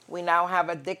 We now have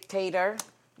a dictator.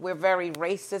 We're very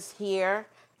racist here.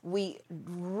 We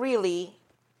really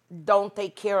don't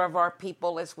take care of our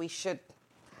people as we should.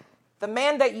 The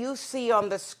man that you see on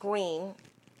the screen,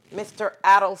 Mr.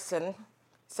 Adelson,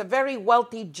 is a very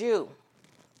wealthy Jew.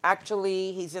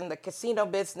 Actually, he's in the casino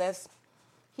business.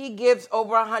 He gives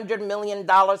over $100 million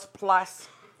plus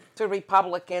to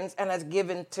Republicans and has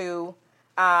given to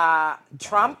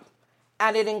Trump.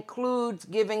 And it includes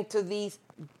giving to these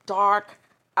dark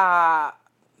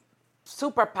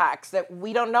super PACs that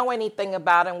we don't know anything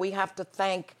about. And we have to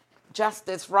thank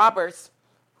Justice Roberts,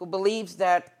 who believes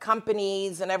that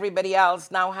companies and everybody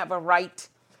else now have a right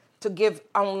to give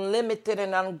unlimited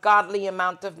and ungodly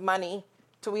amount of money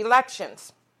to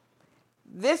elections.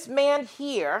 This man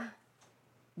here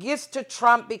gives to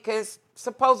Trump because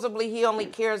supposedly he only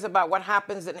cares about what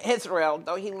happens in Israel,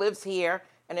 though he lives here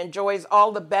and enjoys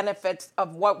all the benefits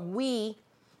of what we,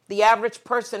 the average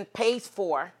person, pays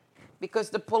for, because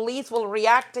the police will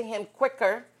react to him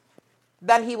quicker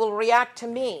than he will react to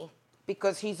me,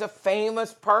 because he's a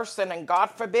famous person, and God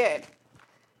forbid.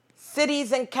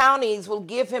 Cities and counties will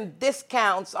give him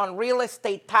discounts on real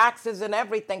estate taxes and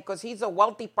everything because he's a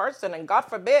wealthy person, and God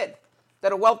forbid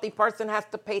that a wealthy person has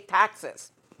to pay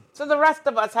taxes. So the rest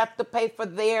of us have to pay for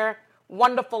their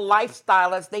wonderful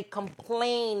lifestyle as they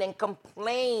complain and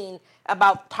complain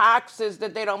about taxes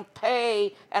that they don't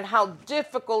pay and how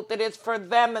difficult it is for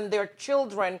them and their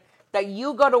children that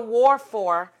you go to war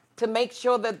for to make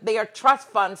sure that their trust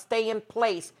funds stay in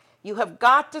place. You have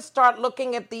got to start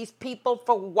looking at these people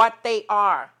for what they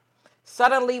are.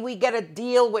 Suddenly we get a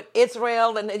deal with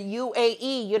Israel and the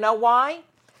UAE. You know why?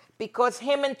 Because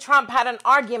him and Trump had an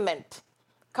argument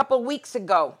a couple weeks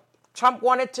ago. Trump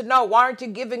wanted to know, why aren't you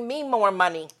giving me more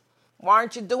money? Why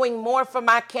aren't you doing more for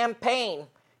my campaign?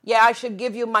 Yeah, I should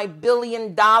give you my $1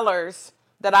 billion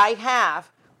that I have,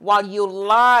 while you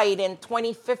lied in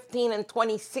 2015 and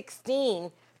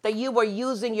 2016 that you were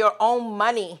using your own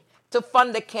money to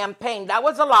fund the campaign. That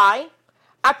was a lie.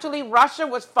 Actually, Russia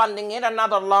was funding it,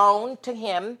 another loan to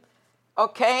him,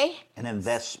 okay? An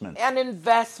investment. An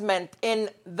investment in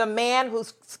the man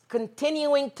who's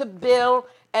continuing to build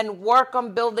and work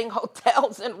on building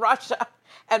hotels in Russia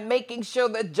and making sure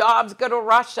that jobs go to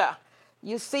Russia.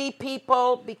 You see,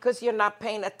 people, because you're not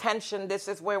paying attention, this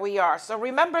is where we are. So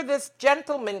remember this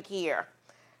gentleman here,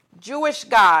 Jewish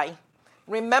guy.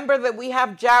 Remember that we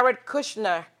have Jared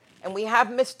Kushner and we have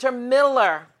Mr.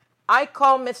 Miller. I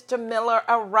call Mr. Miller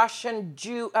a Russian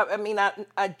Jew,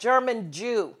 a German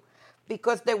Jew,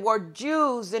 because there were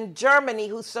Jews in Germany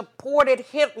who supported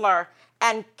Hitler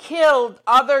and killed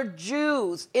other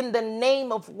Jews in the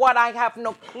name of what I have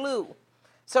no clue.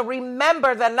 So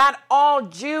remember that not all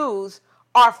Jews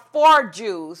are for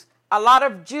Jews. A lot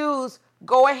of Jews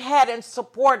go ahead and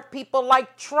support people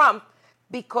like Trump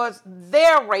because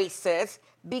they're racist,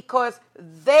 because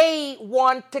they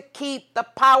want to keep the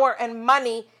power and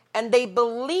money, and they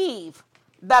believe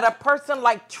that a person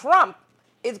like Trump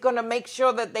is going to make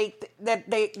sure that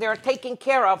they're taken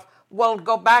care of. We'll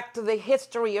go back to the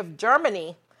history of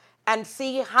Germany and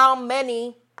see how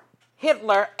many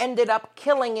Hitler ended up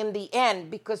killing in the end,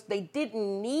 because they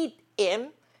didn't need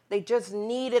him. They just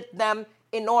needed them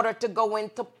in order to go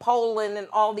into Poland and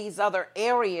all these other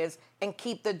areas and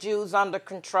keep the Jews under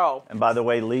control. And by the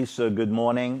way, Lisa, good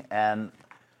morning. And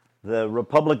the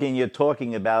Republican you're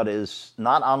talking about is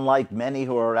not unlike many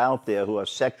who are out there who are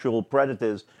sexual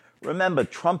predators. Remember,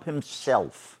 Trump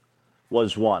himself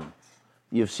was one.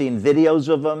 You've seen videos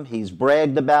of him. He's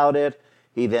bragged about it.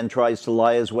 He then tries to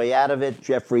lie his way out of it.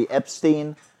 Jeffrey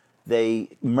Epstein, they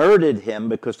murdered him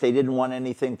because they didn't want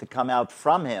anything to come out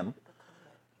from him.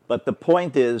 But the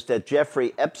point is that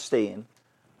Jeffrey Epstein,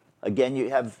 again, you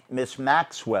have Miss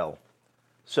Maxwell.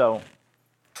 So,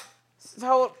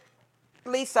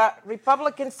 Lisa,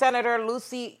 Republican Senator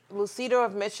Lucido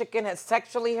of Michigan has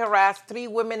sexually harassed 3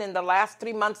 women in the last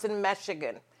 3 months in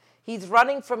Michigan. He's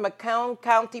running for Macomb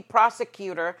County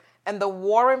prosecutor, and the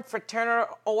Warren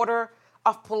Fraternal Order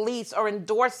of Police are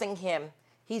endorsing him.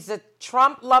 He's a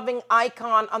Trump-loving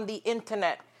icon on the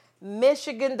internet.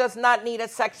 Michigan does not need a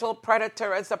sexual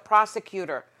predator as a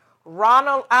prosecutor.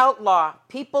 Ronald Outlaw,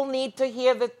 people need to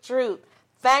hear the truth.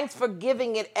 Thanks for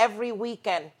giving it every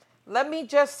weekend. Let me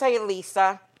just say,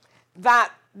 Lisa,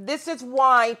 that this is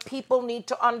why people need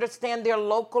to understand their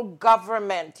local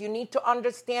government. You need to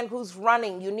understand who's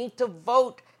running. You need to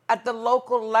vote at the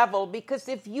local level, because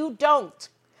if you don't,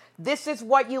 this is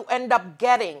what you end up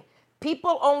getting.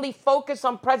 People only focus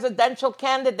on presidential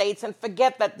candidates and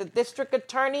forget that the district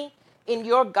attorney in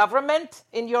your government,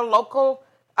 in your local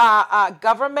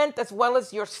government, as well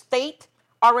as your state,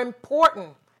 are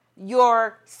important.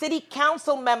 Your city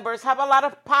council members have a lot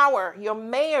of power. Your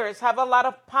mayors have a lot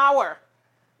of power.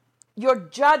 Your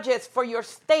judges for your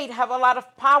state have a lot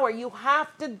of power. You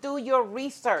have to do your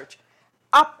research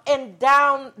up and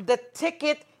down the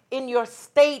ticket in your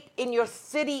state, in your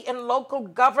city, and local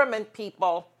government,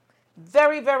 people.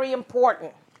 Very, very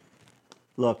important.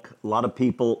 look, a lot of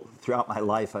people throughout my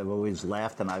life, I've always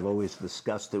laughed and I've always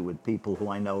discussed it with people who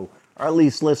I know are at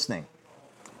least listening.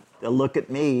 They'll look at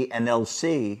me and they'll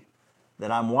see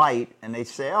that I'm white and they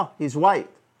say, oh, he's white.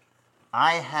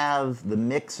 I have the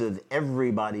mix of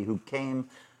everybody who came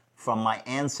from my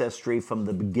ancestry from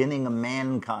the beginning of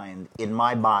mankind in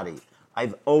my body.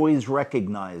 I've always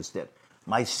recognized it.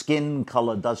 My skin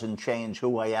color doesn't change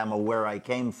who I am or where I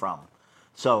came from.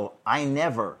 So I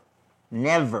never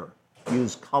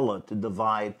use color to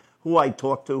divide who I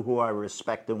talk to, who I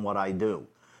respect, and what I do.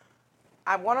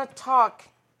 I want to talk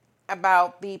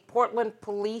about the Portland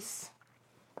police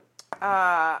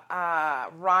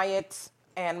riots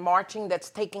and marching that's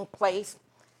taking place,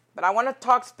 but I want to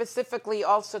talk specifically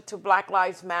also to Black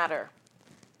Lives Matter.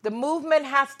 The movement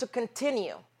has to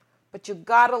continue, but you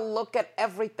got to look at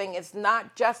everything. It's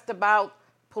not just about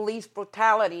police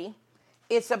brutality.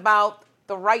 It's about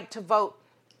the right to vote.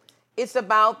 It's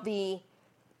about the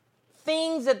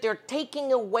things that they're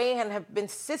taking away and have been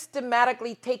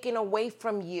systematically taken away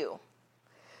from you.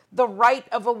 The right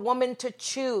of a woman to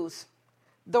choose.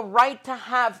 The right to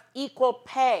have equal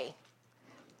pay.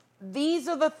 These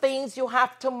are the things you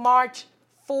have to march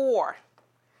for.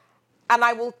 And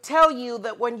I will tell you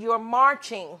that when you're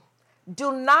marching,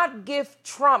 do not give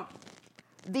Trump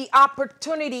the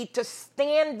opportunity to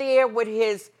stand there with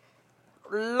his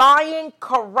lying,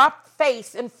 corrupt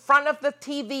face in front of the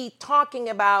TV talking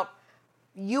about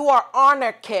you are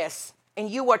anarchists and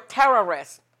you are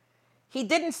terrorists. He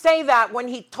didn't say that when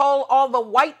he told all the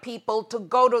white people to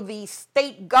go to the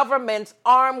state governments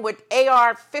armed with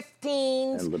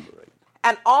AR-15s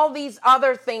and all these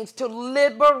other things to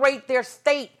liberate their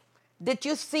state. Did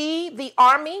you see the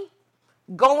army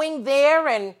going there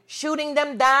and shooting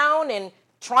them down and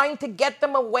trying to get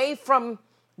them away from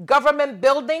government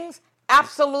buildings?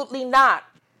 Absolutely not.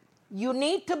 You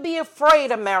need to be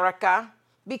afraid, America,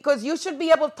 because you should be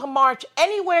able to march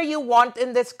anywhere you want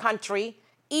in this country,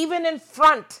 even in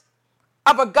front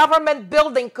of a government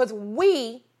building, because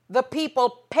we, the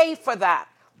people, pay for that.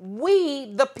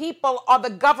 We, the people, are the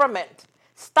government.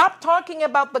 Stop talking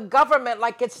about the government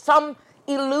like it's some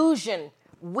illusion.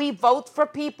 We vote for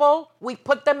people. We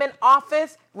put them in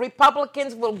office.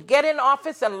 Republicans will get in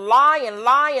office and lie and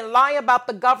lie and lie about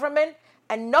the government.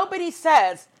 And nobody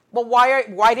says, well,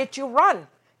 why did you run?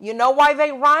 You know why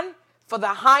they run? For the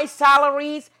high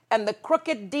salaries and the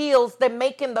crooked deals they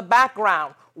make in the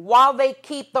background while they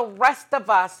keep the rest of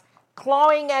us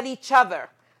clawing at each other.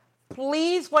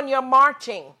 Please, when you're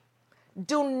marching,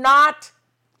 do not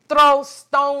throw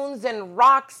stones and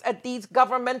rocks at these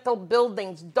governmental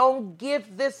buildings. Don't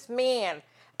give this man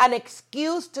an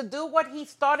excuse to do what he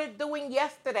started doing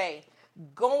yesterday,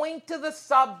 going to the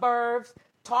suburbs,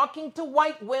 talking to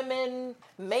white women,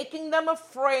 making them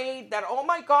afraid that, oh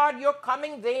my God, you're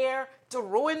coming there to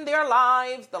ruin their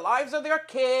lives, the lives of their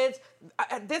kids.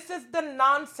 This is the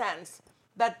nonsense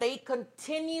that they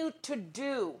continue to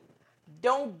do.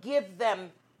 Don't give them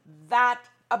that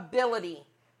ability.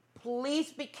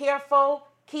 Please be careful.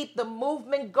 Keep the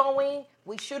movement going.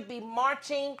 We should be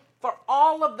marching for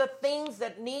all of the things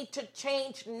that need to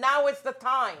change. Now is the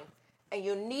time. And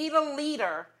you need a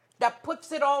leader that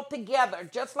puts it all together,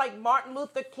 just like Martin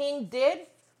Luther King did.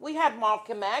 We had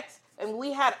Malcolm X, and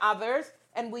we had others,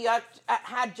 and we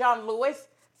had John Lewis.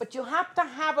 But you have to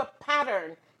have a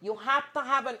pattern. You have to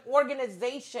have an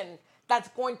organization that's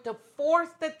going to force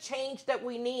the change that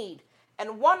we need.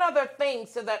 And one other thing,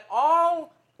 so that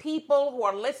all people who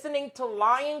are listening to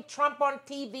lying Trump on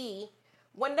TV,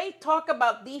 when they talk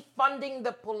about defunding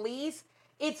the police,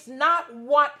 it's not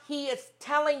what he is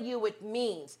telling you it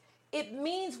means. It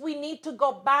means we need to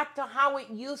go back to how it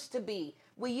used to be.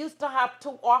 We used to have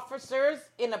 2 officers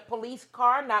in a police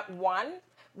car, not one.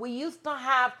 We used to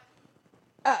have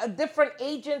different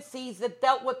agencies that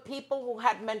dealt with people who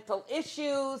had mental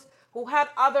issues, who had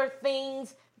other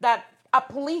things that a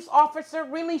police officer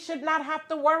really should not have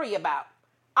to worry about.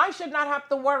 I should not have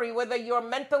to worry whether you're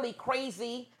mentally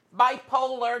crazy,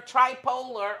 bipolar,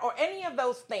 tripolar, or any of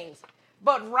those things.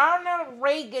 But Ronald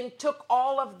Reagan took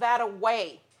all of that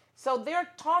away. So they're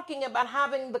talking about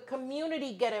having the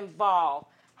community get involved,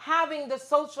 having the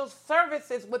social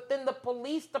services within the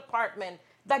police department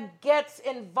that gets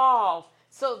involved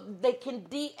so they can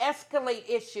de-escalate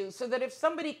issues, so that if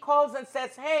somebody calls and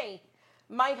says, hey,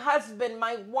 my husband,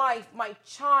 my wife, my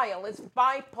child is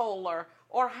bipolar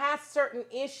or has certain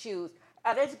issues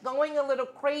and it's going a little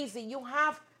crazy, you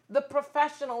have the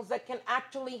professionals that can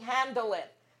actually handle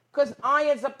it. Because I,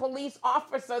 as a police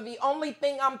officer, the only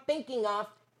thing I'm thinking of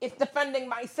is defending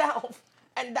myself,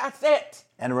 and that's it.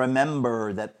 And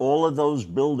remember that all of those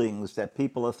buildings that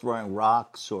people are throwing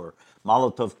rocks or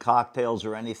Molotov cocktails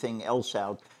or anything else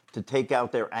out to take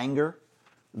out their anger,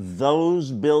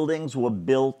 those buildings were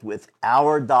built with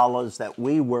our dollars that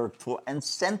we worked for and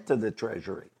sent to the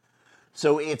Treasury.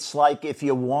 So it's like if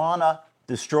you want to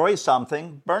destroy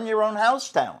something, burn your own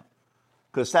house down,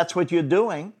 because that's what you're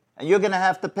doing, and you're going to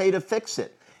have to pay to fix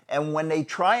it. And when they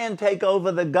try and take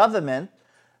over the government,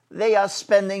 they are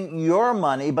spending your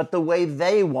money, but the way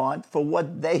they want for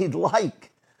what they'd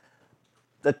like.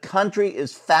 The country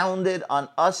is founded on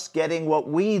us getting what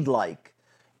we'd like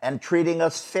and treating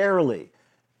us fairly.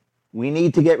 We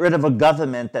need to get rid of a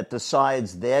government that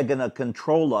decides they're going to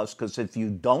control us, because if you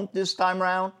don't this time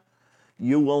around,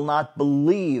 you will not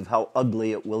believe how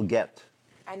ugly it will get.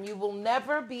 And you will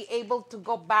never be able to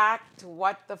go back to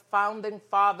what the founding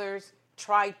fathers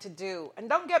tried to do. And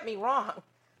don't get me wrong,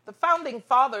 the founding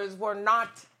fathers were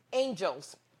not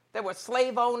angels. They were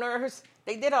slave owners.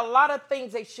 They did a lot of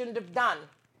things they shouldn't have done.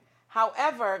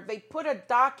 However, they put a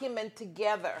document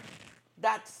together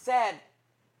that said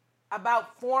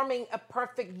about forming a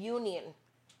perfect union.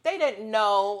 They didn't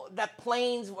know that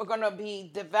planes were going to be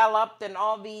developed and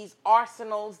all these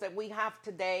arsenals that we have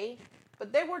today,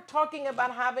 but they were talking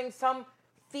about having some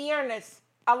fairness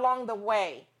along the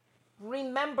way.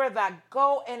 Remember that.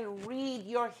 Go and read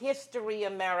your history,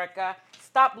 America.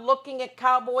 Stop looking at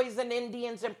cowboys and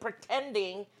Indians and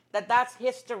pretending that that's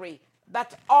history.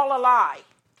 That's all a lie.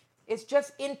 It's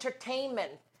just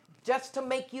entertainment, just to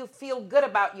make you feel good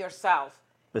about yourself.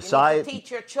 You need to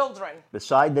teach your children.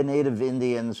 Beside the native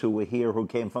Indians who were here, who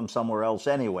came from somewhere else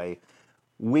anyway,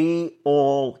 we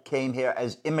all came here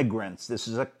as immigrants. This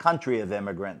is a country of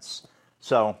immigrants.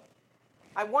 So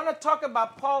I want to talk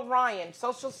about Paul Ryan,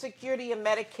 Social Security and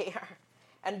Medicare.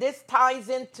 And this ties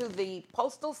into the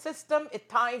postal system. It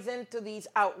ties into these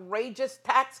outrageous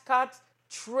tax cuts,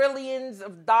 trillions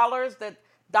of dollars that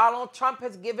Donald Trump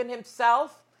has given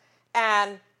himself,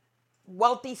 and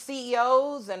wealthy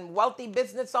CEOs and wealthy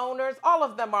business owners, all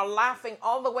of them are laughing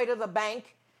all the way to the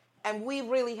bank, and we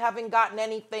really haven't gotten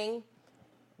anything.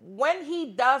 When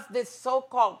he does this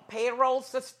so-called payroll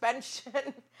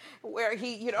suspension, where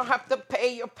you don't have to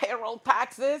pay your payroll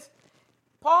taxes,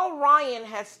 Paul Ryan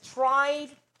has tried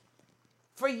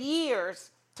for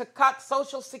years to cut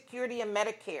Social Security and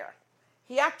Medicare.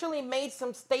 He actually made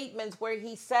some statements where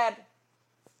he said,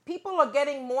 people are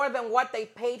getting more than what they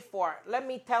paid for. Let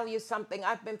me tell you something.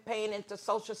 I've been paying into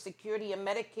Social Security and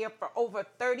Medicare for over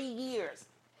 30 years.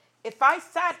 If I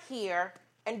sat here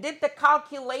and did the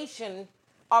calculation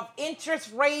of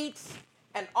interest rates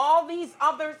and all these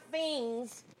other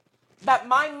things that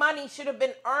my money should have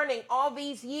been earning all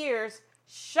these years,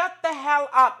 shut the hell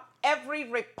up, every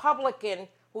Republican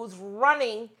who's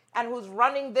running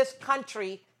this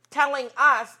country, telling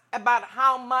us about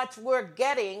how much we're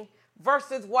getting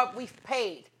versus what we've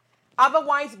paid.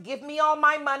 Otherwise, give me all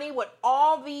my money with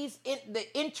all the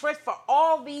interest for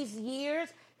all these years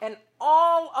and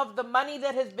all of the money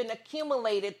that has been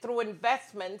accumulated through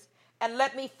investments, and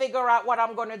let me figure out what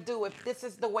I'm going to do if this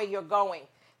is the way you're going.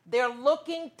 They're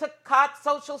looking to cut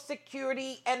Social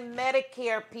Security and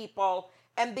Medicare, people,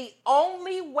 and the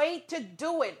only way to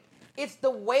do it is the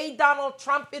way Donald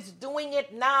Trump is doing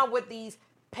it now with these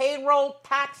payroll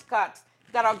tax cuts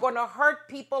that are going to hurt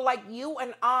people like you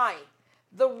and I.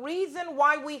 The reason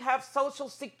why we have Social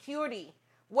Security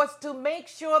was to make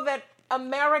sure that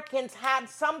Americans had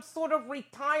some sort of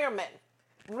retirement.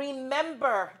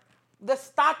 Remember, the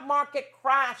stock market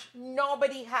crashed.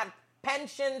 Nobody had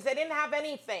pensions. They didn't have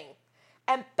anything.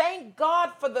 And thank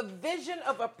God for the vision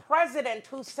of a president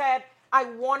who said, I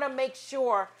want to make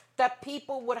sure that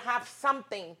people would have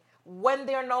something when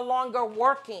they're no longer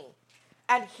working.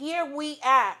 And here we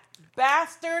are,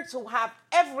 bastards who have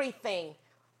everything.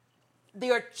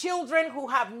 There are children who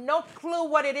have no clue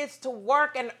what it is to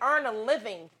work and earn a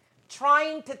living,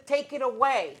 trying to take it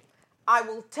away. I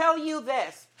will tell you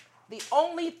this. The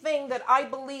only thing that I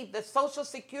believe that Social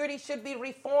Security should be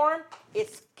reformed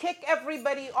is kick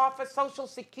everybody off of Social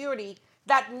Security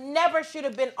that never should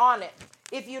have been on it.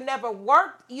 If you never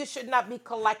worked, you should not be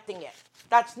collecting it.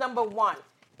 That's number one.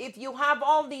 If you have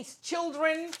all these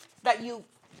children that you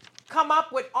come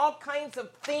up with all kinds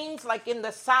of things, like in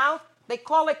the South, they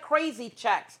call it crazy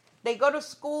checks. They go to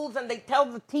schools and they tell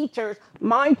the teachers,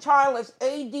 my child is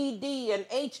ADD and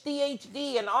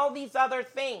HDHD and all these other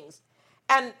things.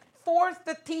 And force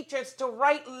the teachers to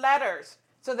write letters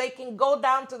so they can go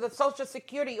down to the Social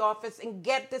Security office and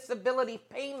get disability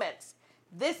payments.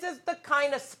 This is the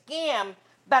kind of scam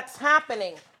that's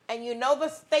happening. And you know the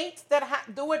states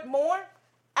that do it more?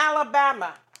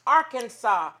 Alabama,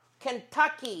 Arkansas,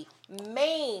 Kentucky,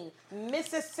 Maine,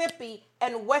 Mississippi,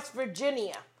 and West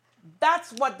Virginia.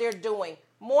 That's what they're doing.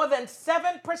 More than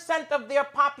 7% of their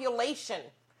population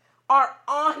are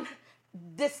on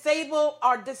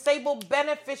disabled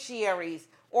beneficiaries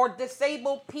or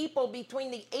disabled people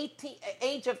between the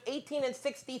age of 18 and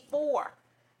 64.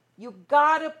 You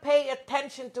gotta pay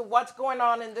attention to what's going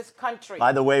on in this country.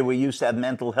 By the way, we used to have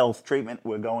mental health treatment.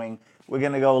 We're going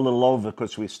to go a little over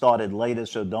because we started later,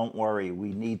 so don't worry. We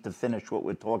need to finish what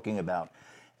we're talking about.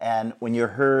 And when you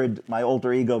heard my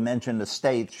alter ego mention the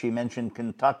states, she mentioned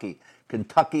Kentucky.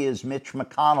 Kentucky is Mitch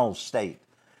McConnell's state.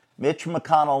 Mitch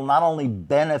McConnell not only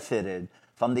benefited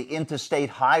from the interstate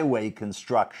highway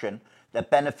construction that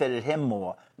benefited him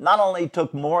more, not only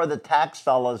took more of the tax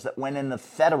dollars that went into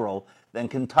federal than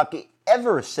Kentucky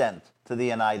ever sent to the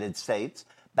United States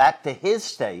back to his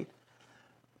state,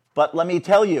 but let me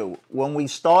tell you, when we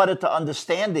started to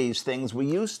understand these things, we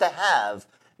used to have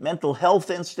mental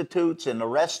health institutes and the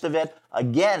rest of it.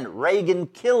 Again, Reagan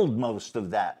killed most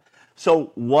of that.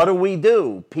 So what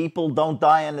do? People don't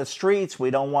die in the streets. We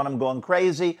don't want them going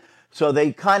crazy. So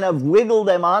they kind of wiggle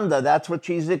them under. That's what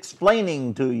she's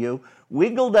explaining to you.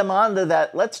 Wiggle them under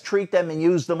that. Let's treat them and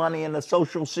use the money in the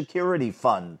Social Security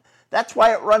fund. That's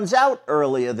why it runs out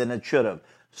earlier than it should have.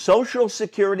 Social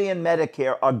Security and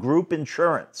Medicare are group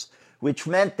insurance, which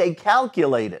meant they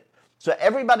calculate it. So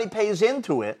everybody pays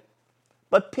into it,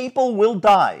 but people will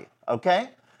die, okay?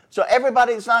 So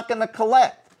everybody's not going to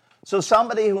collect. So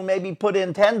somebody who maybe put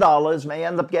in $10 may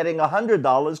end up getting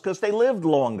 $100 because they lived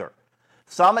longer.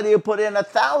 Somebody who put in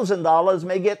 $1,000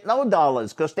 may get no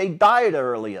dollars because they died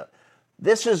earlier.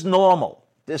 This is normal.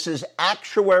 This is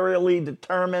actuarially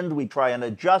determined. We try and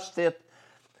adjust it.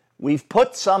 We've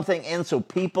put something in so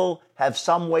people have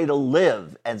some way to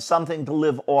live and something to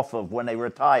live off of when they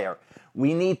retire.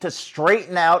 We need to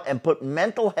straighten out and put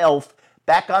mental health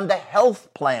back onto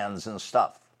health plans and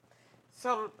stuff.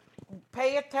 So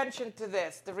pay attention to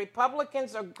this. The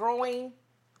Republicans are growing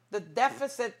the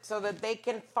deficit so that they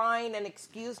can find an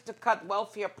excuse to cut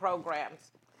welfare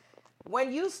programs.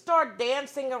 When you start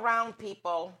dancing around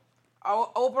people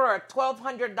over a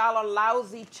 $1,200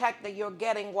 lousy check that you're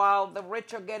getting while the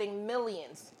rich are getting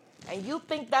millions, and you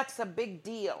think that's a big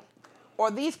deal, or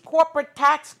these corporate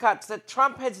tax cuts that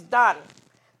Trump has done,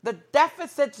 the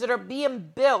deficits that are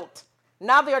being built,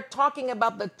 now they're talking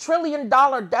about the $1 trillion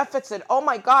deficit. Oh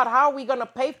my God, how are we going to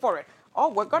pay for it? Oh,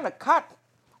 we're going to cut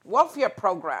welfare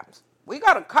programs. We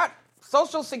got to cut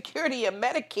Social Security and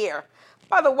Medicare.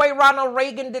 By the way, Ronald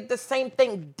Reagan did the same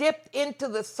thing, dipped into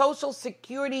the Social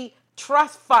Security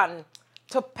Trust Fund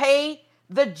to pay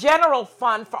the general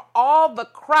fund for all the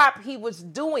crap he was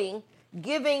doing,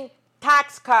 giving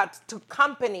tax cuts to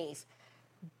companies.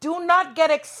 Do not get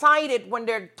excited when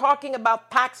they're talking about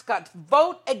tax cuts.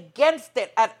 Vote against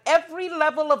it at every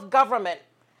level of government.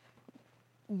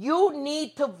 You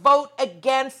need to vote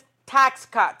against tax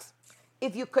cuts.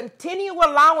 If you continue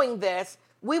allowing this,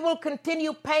 we will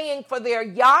continue paying for their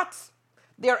yachts,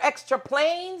 their extra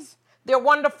planes, their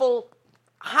wonderful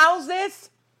houses,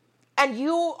 and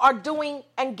you are doing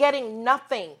and getting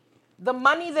nothing. The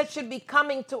money that should be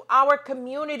coming to our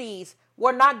communities,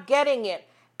 we're not getting it.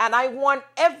 And I want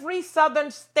every southern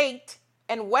state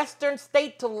and western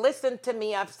state to listen to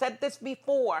me. I've said this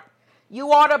before.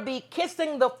 You ought to be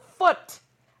kissing the foot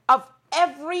of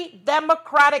every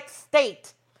Democratic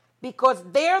state, because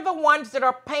they're the ones that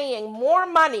are paying more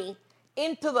money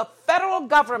into the federal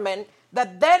government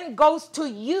that then goes to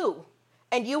you.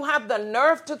 And you have the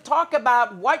nerve to talk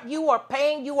about what you are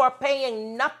paying. You are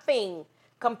paying nothing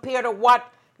compared to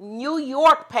what New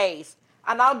York pays.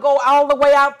 And I'll go all the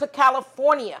way out to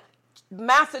California,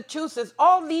 Massachusetts,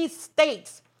 all these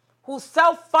states who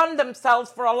self-fund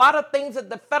themselves for a lot of things that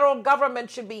the federal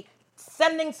government should be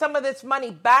sending some of this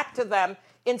money back to them.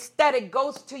 Instead, it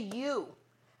goes to you.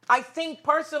 I think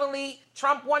personally,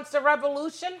 Trump wants a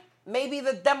revolution. Maybe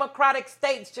the Democratic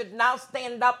states should now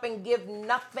stand up and give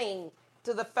nothing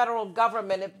to the federal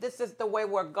government if this is the way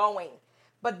we're going.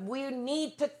 But we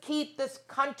need to keep this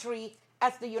country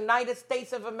as the United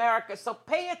States of America. So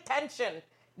pay attention.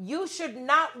 You should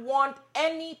not want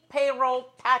any payroll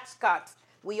tax cuts.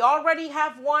 We already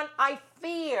have one. I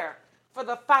fear for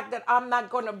the fact that I'm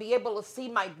not going to be able to see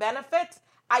my benefits.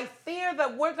 I fear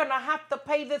that we're going to have to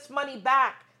pay this money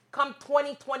back come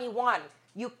 2021.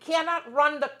 You cannot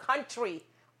run the country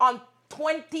on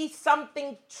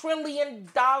 20-something trillion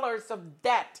dollars of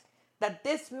debt that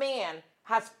this man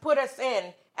has put us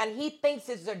in, and he thinks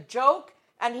it's a joke.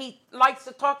 And he likes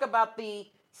to talk about the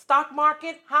stock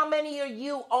market. How many of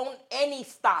you own any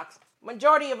stocks?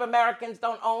 Majority of Americans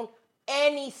don't own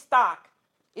any stock.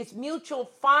 It's mutual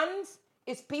funds.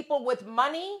 It's people with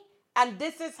money. And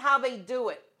this is how they do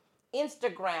it.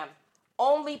 Instagram.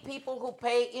 Only people who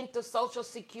pay into Social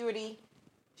Security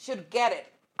should get it.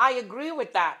 I agree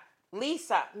with that.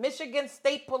 Lisa, Michigan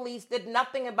State Police did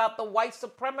nothing about the white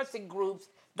supremacy groups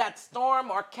that stormed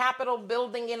our Capitol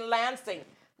building in Lansing.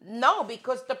 No,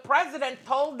 because the president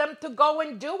told them to go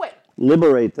and do it.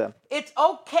 Liberate them. It's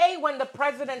okay when the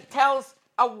president tells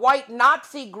a white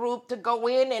Nazi group to go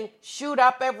in and shoot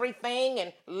up everything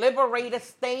and liberate a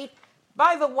state.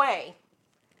 By the way,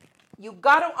 you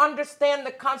got to understand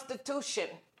the Constitution.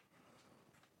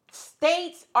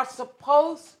 States are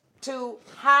supposed to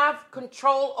have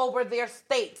control over their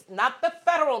states, not the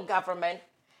federal government.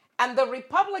 And the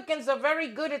Republicans are very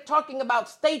good at talking about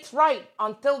states' right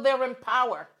until they're in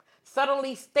power.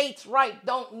 Suddenly, states' right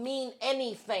don't mean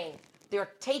anything. They're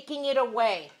taking it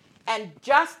away. And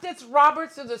Justice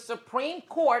Roberts of the Supreme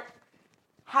Court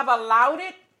have allowed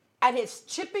it, and it's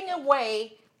chipping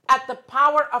away at the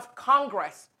power of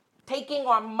Congress, taking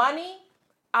our money,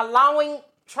 allowing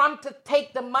Trump to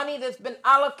take the money that's been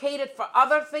allocated for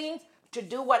other things to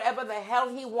do whatever the hell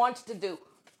he wants to do.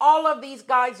 All of these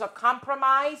guys are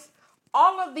compromised.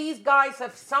 All of these guys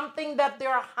have something that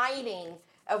they're hiding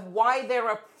of why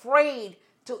they're afraid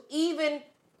to even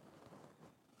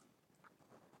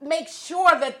make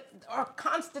sure that our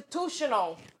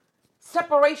constitutional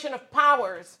separation of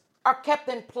powers are kept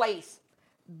in place.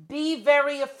 Be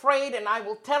very afraid, and I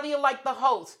will tell you like the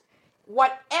host,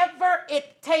 whatever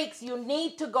it takes, you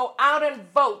need to go out and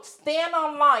vote. Stand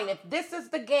online. If this is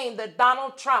the game that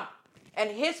Donald Trump and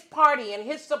his party and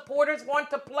his supporters want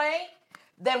to play,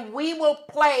 then we will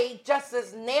play just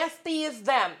as nasty as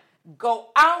them. Go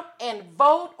out and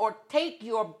vote, or take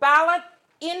your ballot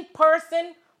in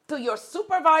person to your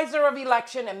supervisor of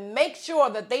election and make sure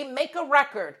that they make a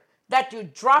record that you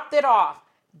dropped it off.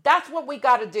 That's what we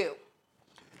got to do.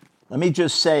 Let me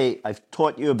just say, I've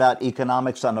taught you about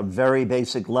economics on a very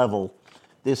basic level.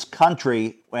 This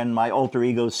country, when my alter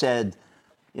ego said,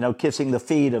 kissing the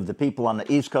feet of the people on the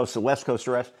East Coast, the West Coast,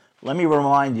 the rest, let me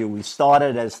remind you, we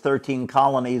started as 13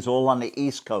 colonies all on the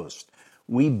East Coast.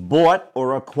 We bought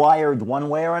or acquired one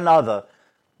way or another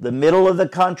the middle of the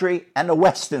country and the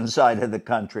western side of the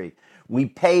country. We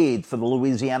paid for the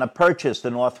Louisiana Purchase,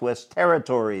 the Northwest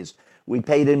Territories. We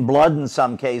paid in blood in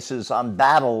some cases on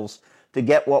battles to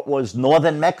get what was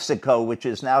northern Mexico, which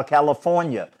is now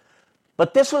California.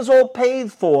 But this was all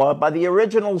paid for by the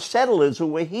original settlers who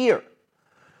were here.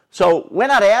 So we're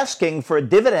not asking for a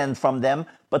dividend from them,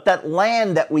 but that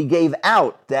land that we gave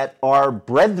out, that our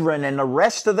brethren in the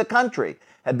rest of the country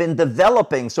have been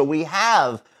developing, so we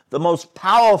have the most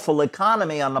powerful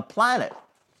economy on the planet.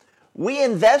 We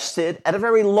invested at a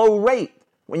very low rate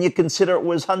when you consider it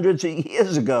was hundreds of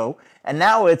years ago, and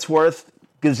now it's worth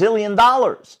gazillion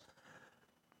dollars.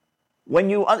 When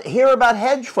you hear about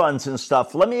hedge funds and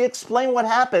stuff, let me explain what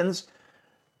happens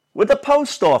with the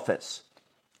post office.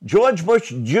 George Bush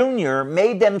Jr.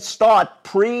 made them start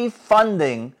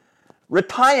pre-funding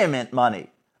retirement money.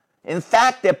 In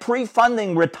fact, they're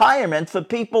pre-funding retirement for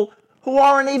people who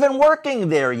aren't even working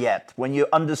there yet, when you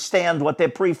understand what they're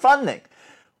pre-funding.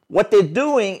 What they're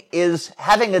doing is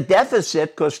having a deficit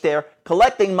because they're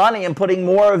collecting money and putting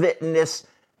more of it in this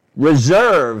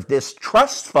reserve, this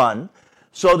trust fund,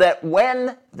 so that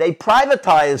when they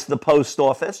privatize the post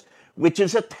office, which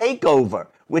is a takeover,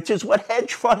 which is what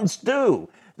hedge funds do,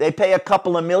 they pay a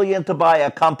couple of million to buy a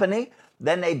company,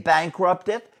 then they bankrupt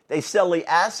it, they sell the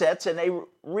assets, and they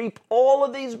reap all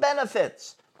of these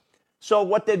benefits. So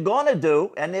what they're going to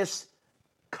do, and this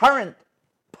current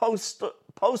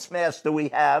postmaster we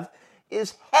have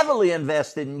is heavily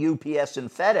invested in UPS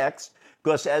and FedEx,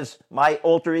 because as my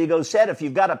alter ego said, if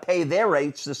you've got to pay their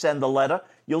rates to send a letter,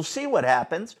 you'll see what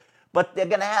happens. But they're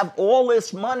going to have all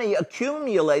this money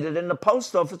accumulated in the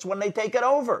post office when they take it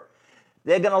over.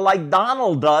 They're going to, like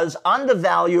Donald does,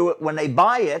 undervalue it when they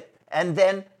buy it and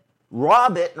then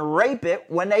rob it and rape it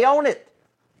when they own it.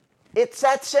 It's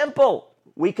that simple.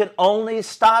 We can only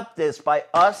stop this by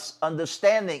us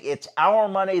understanding it's our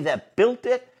money that built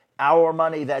it, our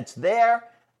money that's there,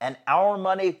 and our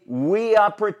money we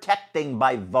are protecting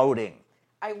by voting.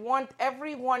 I want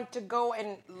everyone to go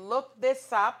and look this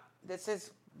up. This is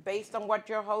based on what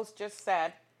your host just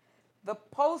said. The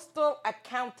Postal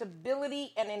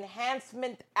Accountability and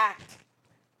Enhancement Act,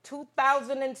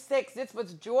 2006. This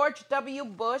was George W.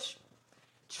 Bush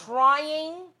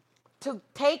trying to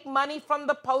take money from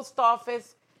the post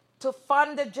office to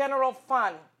fund the general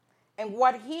fund. And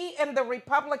what he and the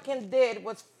Republican did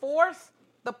was force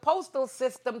the postal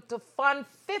system to fund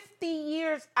 50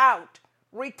 years out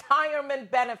retirement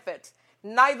benefits.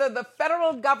 Neither the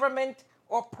federal government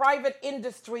or private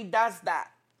industry does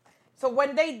that. So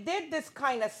when they did this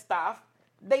kind of stuff,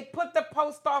 they put the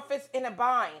post office in a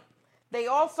bind. They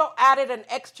also added an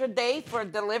extra day for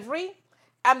delivery,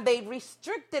 and they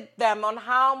restricted them on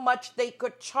how much they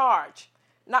could charge.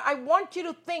 Now, I want you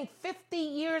to think 50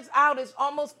 years out is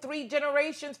almost 3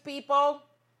 generations, people.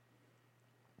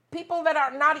 People that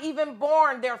are not even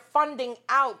born, they're funding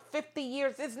out 50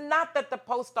 years. It's not that the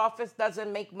post office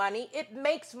doesn't make money. It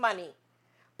makes money.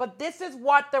 But this is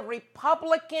what the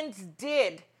Republicans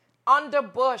did under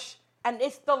Bush, and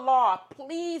it's the law.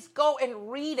 Please go and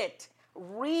read it.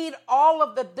 Read all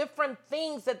of the different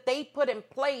things that they put in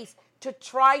place to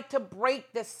try to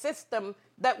break the system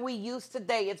that we use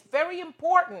today. It's very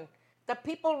important that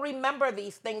people remember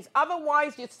these things.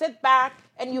 Otherwise, you sit back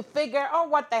and you figure, oh,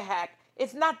 what the heck?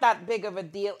 It's not that big of a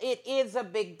deal. It is a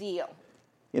big deal.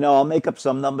 I'll make up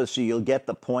some numbers so you'll get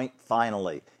the point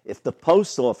finally. If the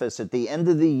post office at the end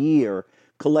of the year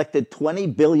collected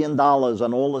 $20 billion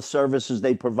on all the services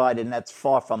they provided, and that's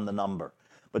far from the number.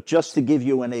 But just to give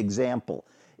you an example,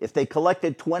 if they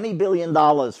collected $20 billion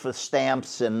for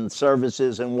stamps and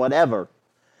services and whatever,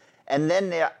 and then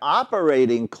their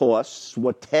operating costs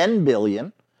were $10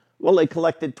 billion, well, they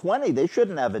collected 20. They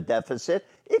shouldn't have a deficit,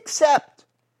 except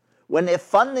when they're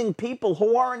funding people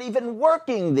who aren't even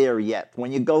working there yet.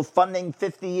 When you go funding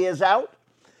 50 years out,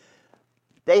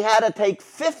 they had to take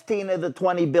 15 of the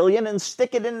 20 billion and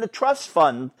stick it in the trust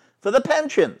fund for the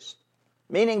pensions,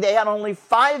 meaning they had only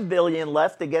 5 billion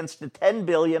left against the 10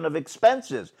 billion of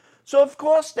expenses. So of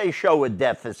course they show a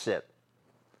deficit.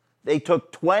 They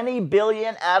took 20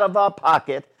 billion out of our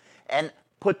pocket and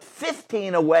put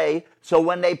 15 away so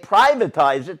when they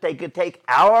privatize it, they could take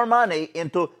our money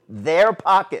into their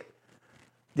pocket.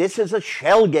 This is a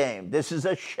shell game. This is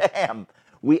a sham.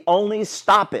 We only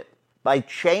stop it by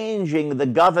changing the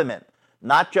government,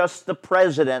 not just the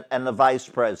president and the vice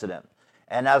president.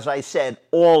 And as I said,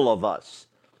 all of us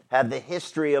have the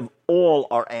history of all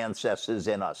our ancestors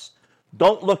in us.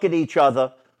 Don't look at each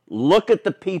other. Look at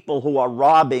the people who are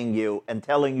robbing you and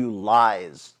telling you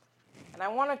lies. And I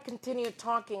want to continue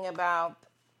talking about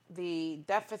the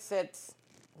deficits.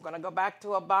 I'm going to go back to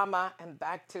Obama and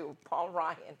back to Paul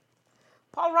Ryan.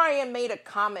 Paul Ryan made a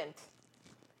comment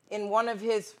in one of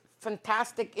his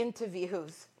fantastic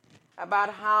interviews about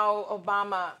how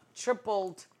Obama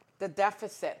tripled the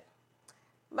deficit.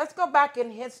 Let's go back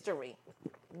in history.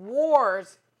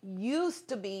 Wars used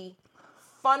to be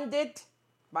funded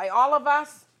by all of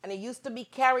us, and it used to be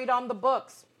carried on the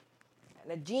books.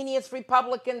 And a genius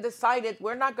Republican decided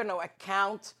we're not going to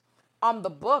account on the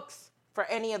books for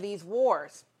any of these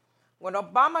wars. When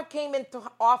Obama came into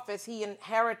office, he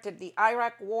inherited the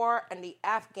Iraq War and the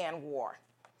Afghan War,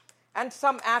 and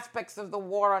some aspects of the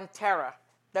war on terror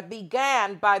that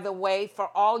began, by the way, for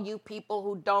all you people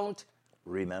who don't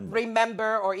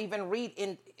remember or even read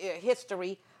in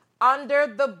history, under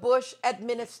the Bush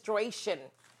administration.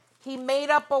 He made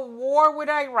up a war with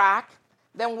Iraq,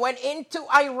 then went into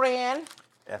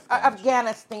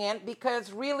Afghanistan,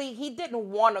 because really he didn't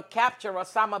want to capture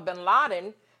Osama bin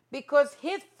Laden, because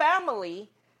his family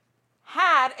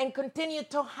had and continued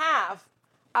to have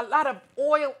a lot of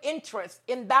oil interests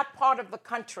in that part of the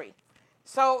country.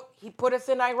 So he put us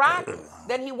in Iraq,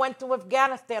 then he went to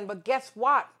Afghanistan. But guess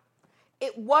what?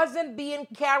 It wasn't being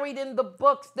carried in the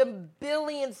books, the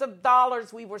billions of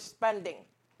dollars we were spending.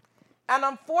 And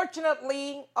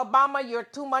unfortunately, Obama, you're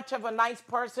too much of a nice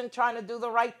person trying to do the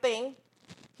right thing.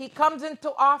 He comes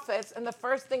into office, and the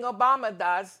first thing Obama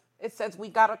does, it says, we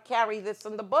got to carry this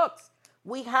in the books.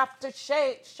 We have to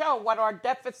show what our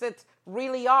deficits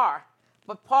really are.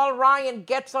 But Paul Ryan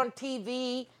gets on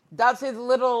TV, does his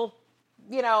little,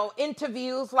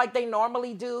 interviews like they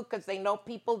normally do, because they know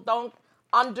people don't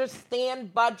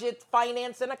understand budget,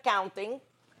 finance, and accounting.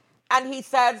 And he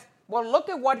says, well, look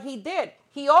at what he did.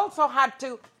 He also had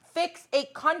to fix a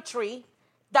country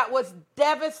that was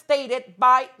devastated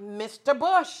by Mr.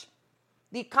 Bush.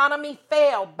 The economy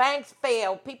failed, banks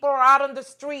failed, people are out on the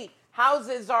street,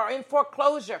 houses are in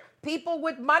foreclosure. People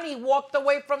with money walked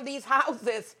away from these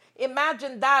houses.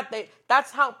 Imagine that.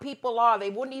 That's how people are. They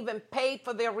wouldn't even pay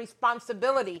for their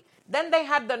responsibility. Then they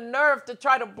had the nerve to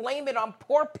try to blame it on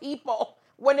poor people,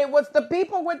 when it was the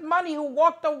people with money who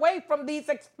walked away from these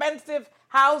expensive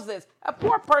houses. A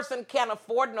poor person can't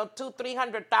afford no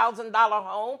 $200,000-$300,000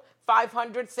 home,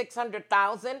 $500,000,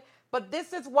 $600,000. But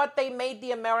this is what they made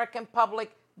the American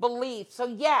public believe. So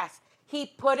yes, he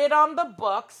put it on the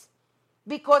books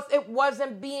because it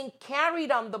wasn't being carried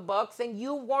on the books, and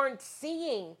you weren't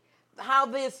seeing how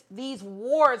these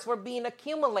wars were being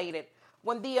accumulated.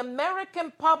 When the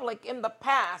American public in the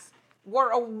past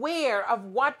were aware of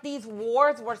what these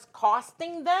wars were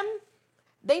costing them,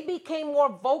 they became more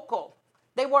vocal.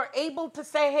 They were able to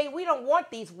say, hey, we don't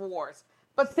want these wars.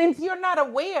 But since you're not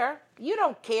aware, you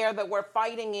don't care that we're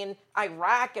fighting in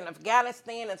Iraq and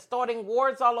Afghanistan and starting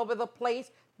wars all over the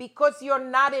place, because you're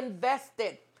not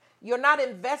invested. You're not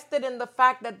invested in the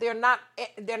fact that they're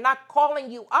not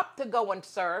calling you up to go and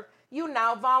serve. You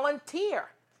now volunteer.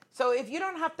 So if you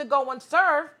don't have to go and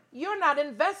serve, you're not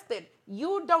invested.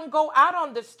 You don't go out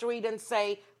on the street and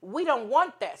say, we don't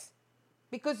want this,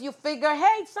 because you figure,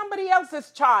 hey, somebody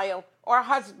else's child or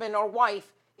husband or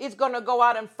wife is going to go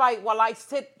out and fight while I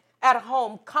sit at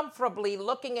home comfortably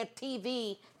looking at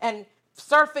TV and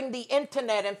surfing the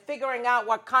internet and figuring out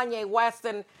what Kanye West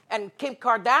and Kim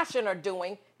Kardashian are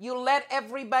doing. You let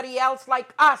everybody else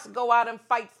like us go out and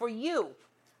fight for you.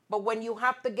 But when you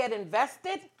have to get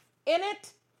invested in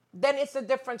it, then it's a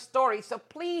different story. So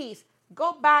please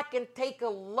go back and take a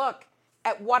look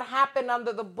at what happened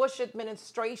under the Bush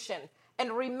administration.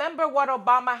 And remember what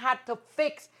Obama had to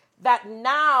fix, that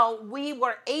now we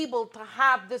were able to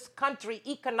have this country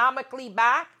economically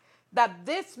back, that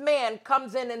this man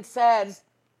comes in and says,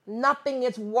 nothing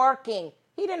is working.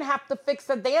 He didn't have to fix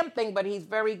a damn thing, but he's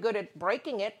very good at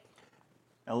breaking it.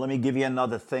 Now, let me give you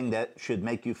another thing that should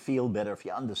make you feel better if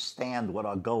you understand what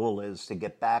our goal is, to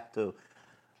get back to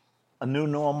a new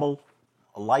normal,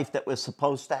 a life that we're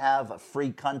supposed to have, a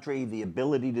free country, the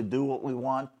ability to do what we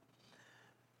want.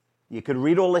 You could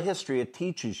read all the history, it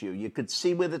teaches you. You could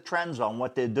see where the trends are and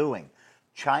what they're doing.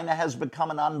 China has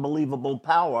become an unbelievable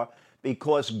power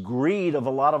because greed of a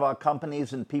lot of our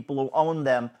companies and people who own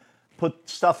them put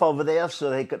stuff over there so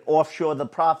they could offshore the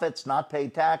profits, not pay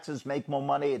taxes, make more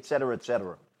money, et cetera, et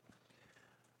cetera.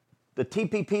 The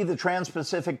TPP, the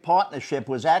Trans-Pacific Partnership,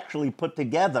 was actually put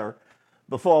together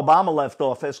before Obama left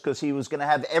office because he was going to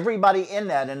have everybody in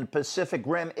that in the Pacific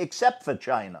Rim except for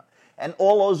China. And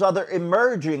all those other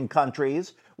emerging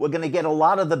countries we're going to get a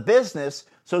lot of the business,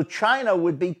 so China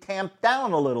would be tamped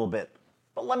down a little bit.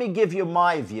 But let me give you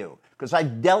my view, because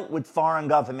I've dealt with foreign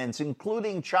governments,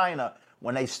 including China,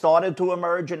 when they started to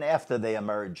emerge and after they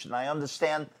emerged. And I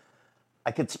understand I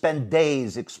could spend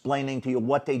days explaining to you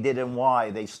what they did and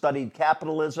why. They studied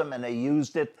capitalism and they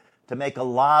used it to make a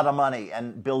lot of money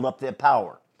and build up their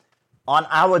power. On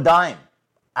our dime.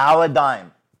 Our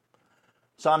dime.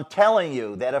 So I'm telling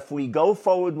you that if we go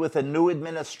forward with a new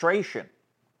administration,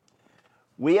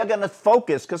 we are going to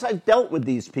focus, because I've dealt with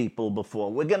these people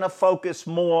before, we're going to focus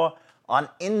more on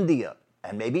India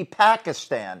and maybe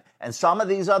Pakistan and some of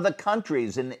these other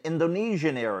countries in the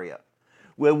Indonesian area,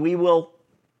 where we will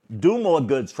do more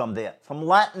goods from there, from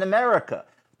Latin America.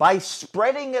 By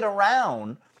spreading it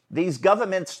around, these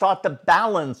governments start to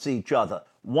balance each other.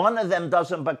 One of them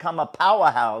doesn't become a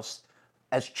powerhouse,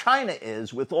 as China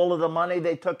is, with all of the money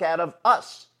they took out of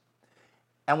us.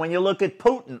 And when you look at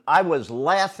Putin, I was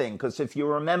laughing, because if you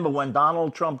remember when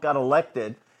Donald Trump got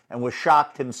elected and was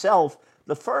shocked himself,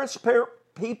 the first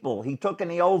people he took in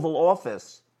the Oval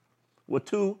Office were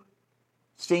two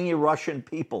senior Russian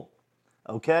people,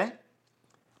 okay?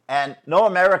 And no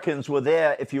Americans were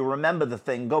there. If you remember the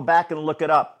thing, go back and look it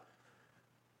up.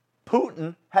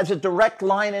 Putin has a direct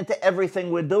line into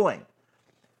everything we're doing.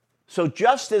 So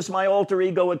just as my alter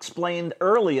ego explained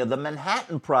earlier, the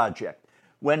Manhattan Project,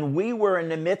 when we were in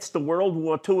the midst of World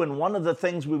War II, and one of the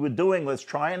things we were doing was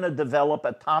trying to develop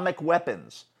atomic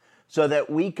weapons so that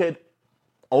we could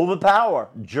overpower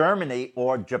Germany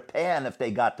or Japan if they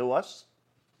got to us,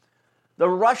 the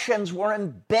Russians were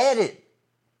embedded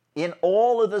in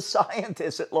all of the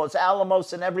scientists at Los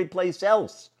Alamos and every place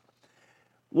else.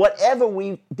 Whatever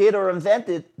we did or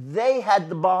invented, they had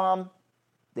the bomb.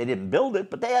 They didn't build it,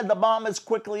 but they had the bomb as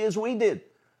quickly as we did.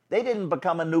 They didn't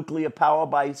become a nuclear power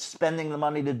by spending the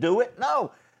money to do it.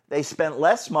 No, they spent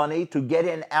less money to get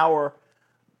in our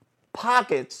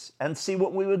pockets and see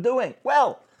what we were doing.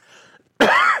 Well,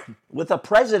 with a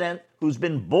president who's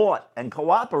been bought and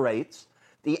cooperates,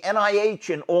 the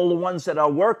NIH and all the ones that are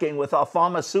working with our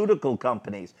pharmaceutical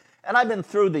companies, and I've been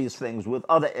through these things with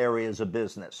other areas of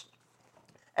business.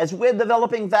 As we're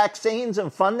developing vaccines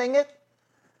and funding it,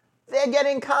 they're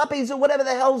getting copies of whatever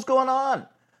the hell's going on.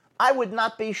 I would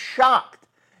not be shocked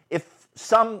if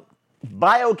some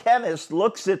biochemist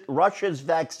looks at Russia's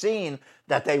vaccine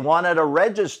that they wanted to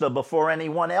register before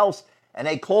anyone else, and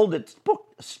they called it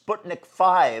Sputnik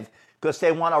 5 because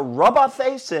they want to rub our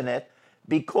face in it,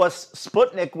 because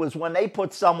Sputnik was when they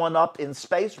put someone up in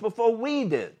space before we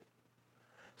did.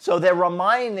 So they're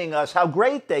reminding us how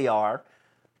great they are.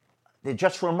 They're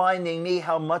just reminding me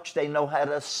how much they know how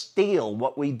to steal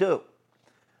what we do.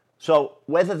 So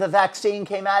whether the vaccine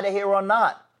came out of here or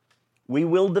not, we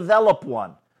will develop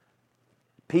one.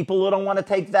 People who don't want to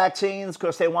take vaccines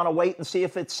because they want to wait and see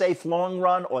if it's safe long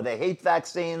run, or they hate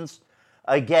vaccines,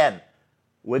 again,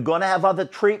 we're going to have other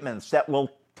treatments that will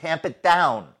tamp it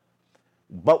down.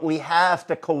 But we have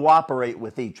to cooperate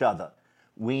with each other.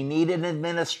 We need an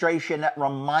administration that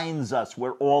reminds us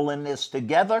we're all in this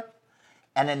together,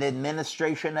 and an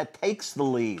administration that takes the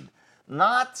lead.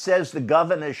 Not says the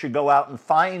governor should go out and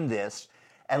find this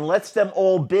and lets them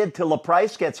all bid till the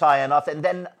price gets high enough, and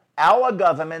then our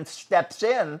government steps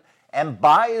in and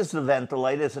buys the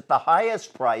ventilators at the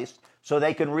highest price so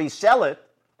they can resell it.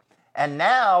 And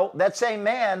now that same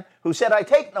man who said, I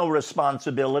take no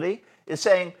responsibility, is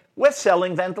saying, we're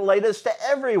selling ventilators to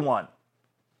everyone.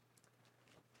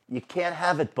 You can't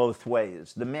have it both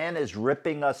ways. The man is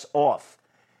ripping us off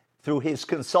through his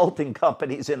consulting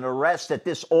companies and the rest that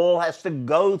this all has to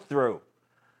go through.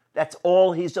 That's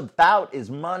all he's about, is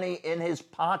money in his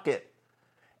pocket.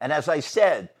 And as I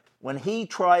said, when he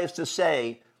tries to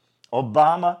say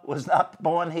Obama was not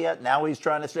born here, now he's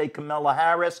trying to say Kamala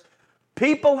Harris,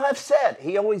 people have said,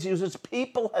 he always uses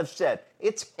people have said,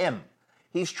 it's him.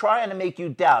 He's trying to make you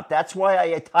doubt. That's why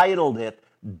I titled it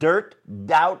Dirt,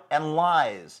 Doubt, and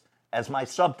Lies as my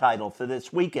subtitle for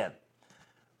this weekend.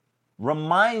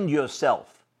 Remind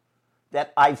yourself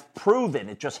that I've proven,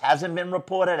 it just hasn't been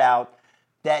reported out,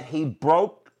 that he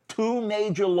broke two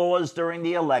major laws during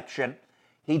the election.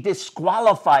 He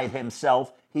disqualified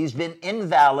himself. He's been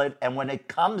invalid. And when it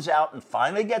comes out and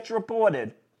finally gets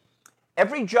reported,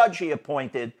 every judge he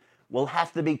appointed will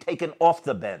have to be taken off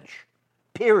the bench.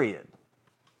 Period.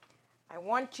 I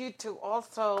want you to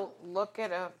also look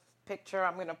at a picture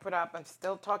I'm going to put up. I'm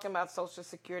still talking about Social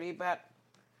Security, but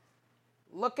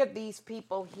look at these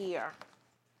people here.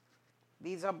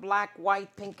 These are black,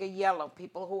 white, pink, and yellow,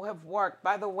 people who have worked.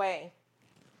 By the way,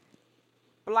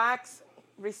 blacks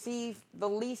receive the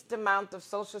least amount of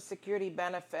Social Security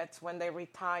benefits when they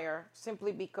retire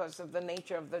simply because of the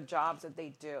nature of the jobs that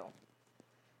they do.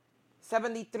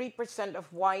 73%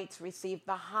 of whites receive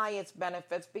the highest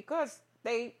benefits because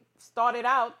they started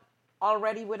out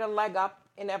already with a leg up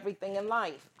in everything in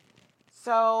life.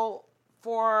 So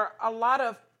for a lot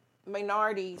of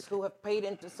minorities who have paid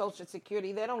into Social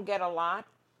Security, they don't get a lot,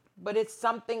 but it's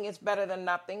something, it's better than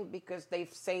nothing because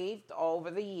they've saved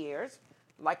over the years,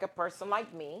 like a person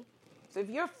like me. So if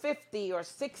you're 50 or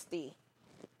 60,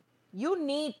 you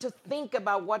need to think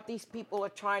about what these people are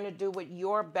trying to do with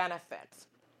your benefits.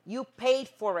 You paid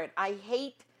for it. I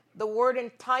hate the word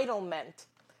entitlement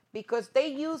because they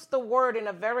use the word in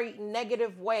a very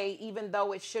negative way, even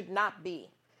though it should not be.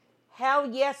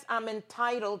 Hell yes, I'm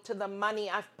entitled to the money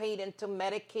I've paid into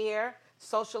Medicare,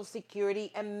 Social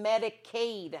Security, and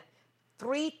Medicaid.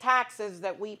 3 taxes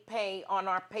that we pay on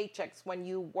our paychecks when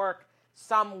you work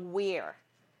somewhere.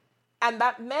 And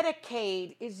that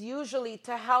Medicaid is usually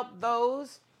to help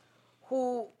those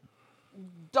who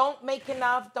don't make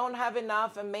enough, don't have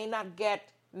enough, and may not get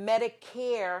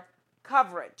Medicare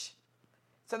coverage.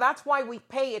 So that's why we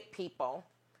pay it, people.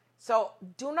 So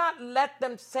do not let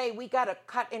them say we got to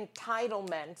cut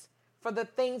entitlements for the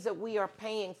things that we are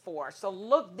paying for. So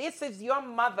look, this is your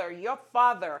mother, your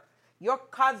father, your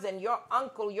cousin, your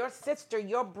uncle, your sister,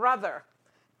 your brother.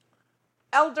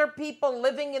 Elder people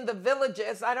living in the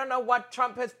villages. I don't know what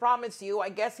Trump has promised you. I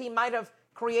guess he might have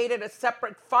created a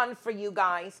separate fund for you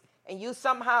guys, and you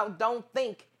somehow don't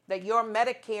think that your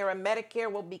Medicare and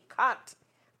Medicare will be cut.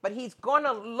 But he's going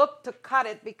to look to cut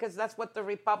it because that's what the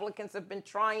Republicans have been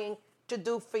trying to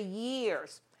do for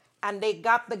years. And they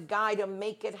got the guy to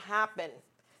make it happen.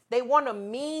 They want to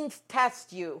means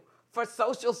test you for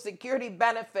Social Security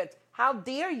benefits. How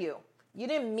dare you? You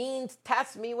didn't means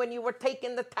test me when you were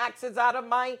taking the taxes out of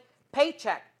my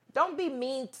paycheck. Don't be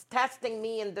means testing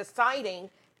me and deciding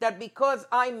that because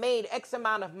I made X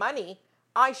amount of money,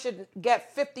 I should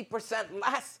get 50%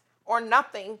 less or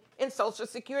nothing in Social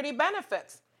Security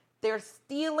benefits. They're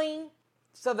stealing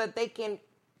so that they can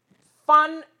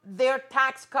fund their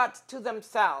tax cuts to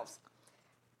themselves.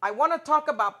 I want to talk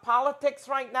about politics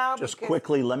right now. Just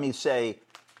quickly, let me say,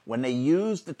 when they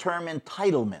use the term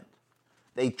entitlement,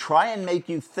 they try and make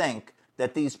you think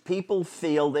that these people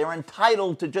feel they're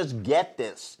entitled to just get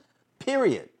this,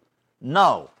 period.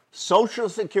 No. Social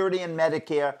Security and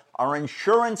Medicare are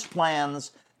insurance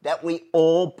plans that we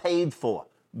all paid for.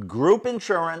 Group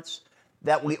insurance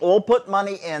that we all put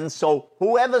money in, so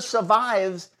whoever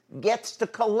survives gets to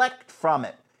collect from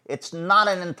it. It's not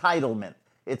an entitlement.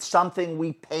 It's something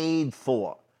we paid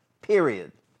for,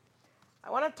 period.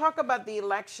 I want to talk about the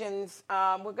elections.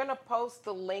 We're going to post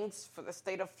the links for the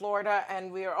state of Florida,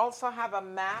 and we also have a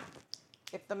map,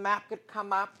 if the map could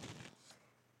come up.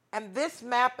 And this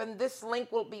map and this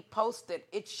link will be posted.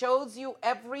 It shows you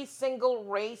every single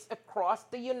race across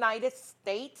the United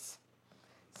States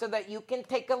so that you can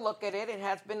take a look at it. It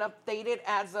has been updated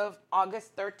as of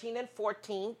August 13 and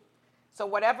 14. So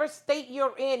whatever state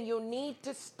you're in, you need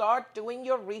to start doing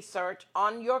your research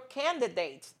on your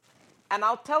candidates. And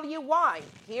I'll tell you why.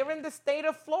 Here in the state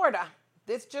of Florida,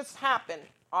 this just happened,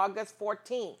 August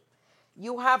 14.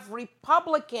 You have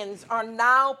Republicans are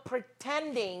now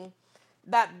pretending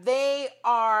that they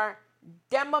are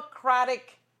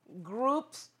Democratic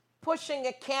groups pushing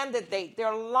a candidate.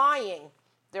 They're lying.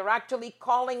 They're actually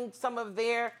calling some of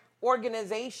their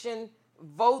organization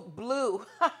Vote Blue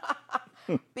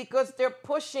because they're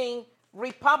pushing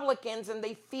Republicans and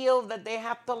they feel that they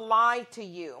have to lie to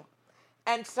you.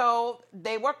 And so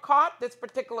they were caught, this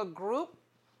particular group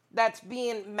that's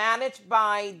being managed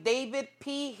by David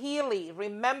P. Healy.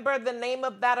 Remember the name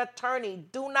of that attorney.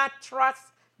 Do not trust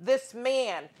this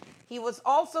man. He was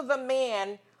also the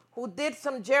man who did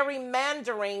some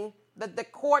gerrymandering that the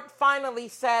court finally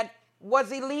said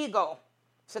was illegal.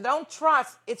 So don't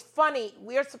trust. It's funny.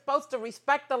 We're supposed to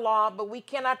respect the law, but we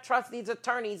cannot trust these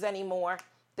attorneys anymore.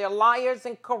 They're liars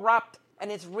and corrupt,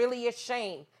 and it's really a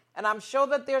shame. And I'm sure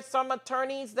that there's some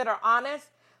attorneys that are honest,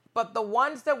 but the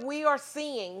ones that we are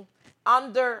seeing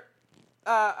under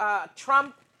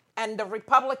Trump and the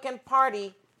Republican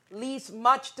Party leaves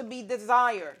much to be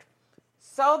desired.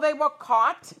 So they were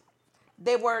caught.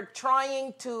 They were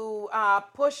trying to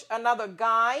push another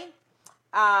guy,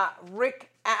 Rick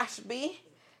Ashby,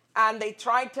 and they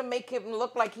tried to make him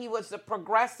look like he was a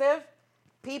progressive.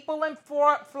 People in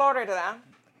Florida,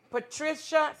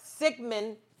 Patricia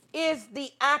Sigmund is the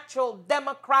actual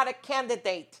Democratic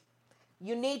candidate.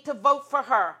 You need to vote for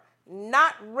her,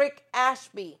 not Rick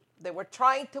Ashby. They were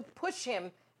trying to push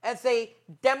him as a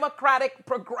Democratic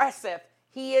progressive.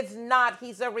 He is not.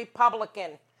 He's a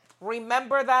Republican.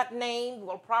 Remember that name.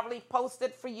 We'll probably post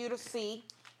it for you to see.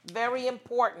 Very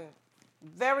important.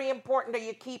 Very important that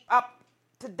you keep up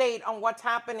to date on what's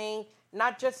happening,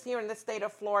 not just here in the state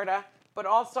of Florida, but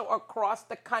also across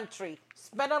the country.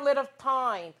 Spend a little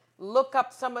time. Look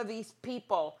up some of these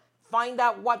people. Find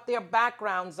out what their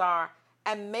backgrounds are.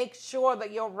 And make sure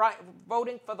that you're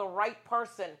voting for the right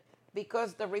person.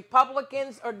 Because the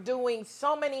Republicans are doing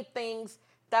so many things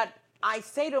that I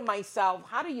say to myself,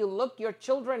 how do you look your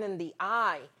children in the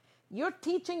eye? You're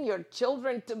teaching your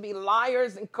children to be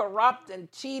liars and corrupt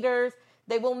and cheaters.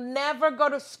 They will never go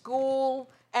to school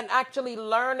and actually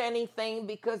learn anything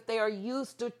because they are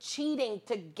used to cheating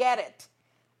to get it.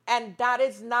 And that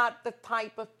is not the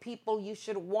type of people you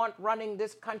should want running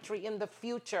this country in the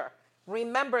future.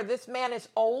 Remember, this man is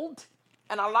old,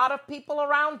 and a lot of people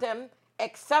around him,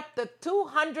 except the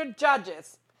 200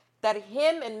 judges that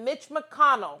him and Mitch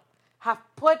McConnell have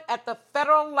put at the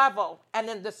federal level and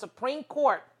in the Supreme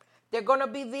Court. They're going to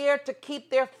be there to keep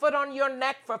their foot on your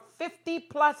neck for 50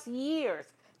 plus years.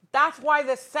 That's why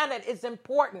the Senate is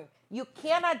important. You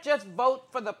cannot just vote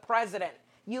for the president.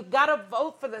 You got to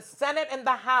vote for the Senate and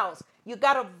the House. You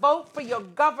got to vote for your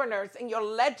governors and your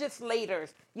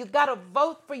legislators. You got to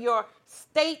vote for your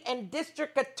state and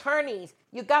district attorneys.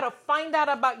 You got to find out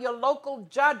about your local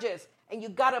judges, and you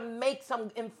got to make some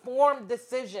informed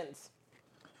decisions.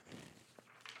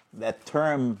 That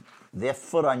term, their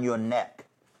foot on your neck.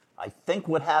 I think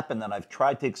what happened, and I've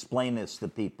tried to explain this to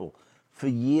people, for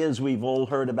years we've all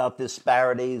heard about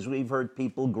disparities, we've heard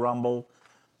people grumble,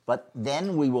 but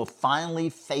then we were finally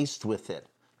faced with it.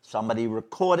 Somebody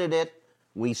recorded it,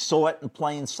 we saw it in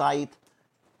plain sight,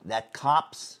 that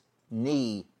cop's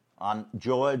knee on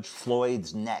George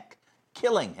Floyd's neck,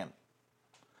 killing him.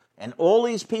 And all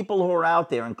these people who are out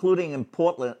there, including in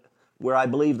Portland, where I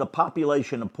believe the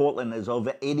population of Portland is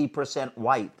over 80%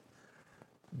 white,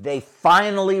 they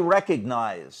finally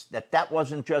recognized that that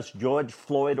wasn't just George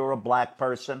Floyd or a black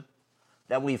person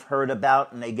that we've heard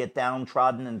about and they get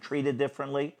downtrodden and treated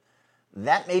differently.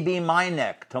 That may be my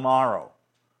neck tomorrow.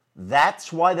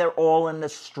 That's why they're all in the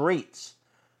streets.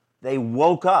 They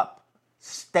woke up.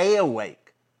 Stay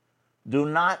awake. Do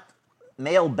not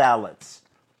mail ballots.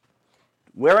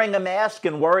 Wearing a mask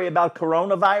and worry about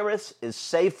coronavirus is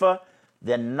safer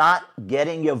than not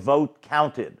getting your vote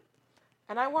counted.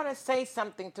 And I want to say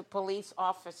something to police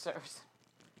officers.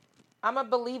 I'm a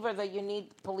believer that you need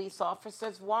police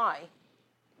officers. Why?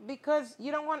 Because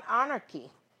you don't want anarchy.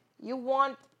 You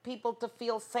want people to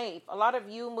feel safe. A lot of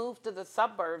you move to the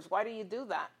suburbs. Why do you do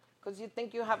that? Because you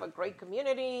think you have a great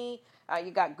community,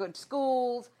 you got good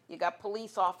schools, you got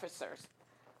police officers.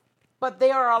 But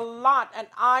there are a lot, and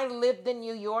I lived in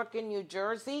New York and New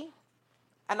Jersey,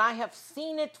 and I have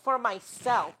seen it for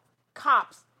myself.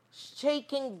 Cops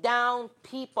shaking down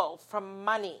people for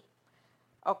money,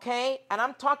 okay? And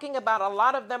I'm talking about a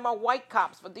lot of them are white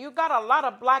cops, but you got a lot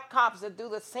of black cops that do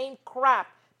the same crap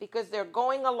because they're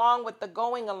going along with the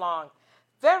going along.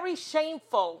 Very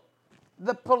shameful,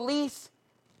 the police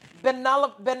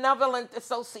benevolent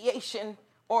association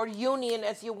or union,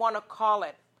 as you want to call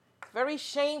it. Very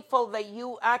shameful that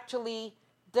you actually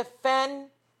defend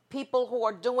people who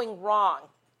are doing wrong.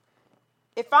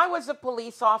 If I was a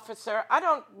police officer, I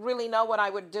don't really know what I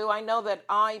would do. I know that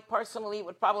I personally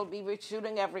would probably be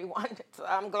shooting everyone. So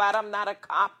I'm glad I'm not a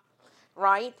cop,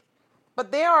 right?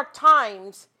 But there are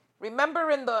times,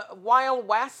 remember in the Wild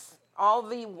West, all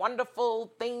the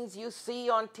wonderful things you see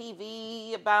on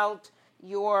TV about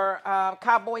your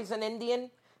cowboys and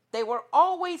Indian? They were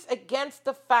always against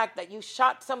the fact that you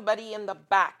shot somebody in the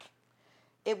back.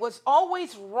 It was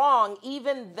always wrong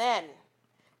even then.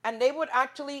 And they would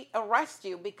actually arrest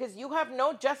you because you have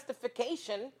no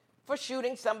justification for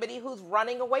shooting somebody who's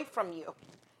running away from you.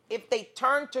 If they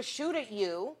turn to shoot at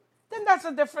you, then that's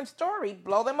a different story.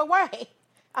 Blow them away,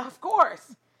 of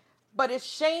course. But it's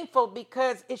shameful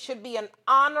because it should be an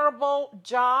honorable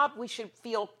job. We should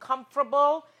feel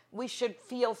comfortable. We should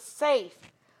feel safe.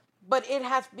 But it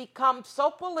has become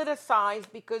so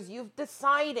politicized because you've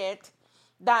decided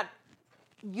that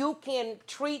you can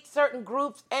treat certain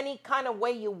groups any kind of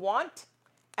way you want,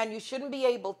 and you shouldn't be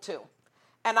able to.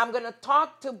 And I'm going to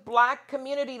talk to black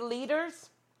community leaders.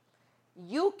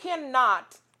 You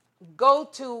cannot go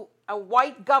to a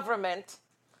white government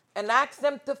and ask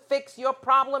them to fix your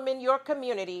problem in your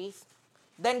communities,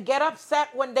 then get upset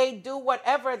when they do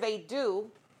whatever they do,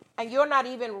 and you're not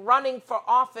even running for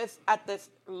office at the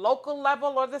local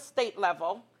level or the state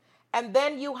level, and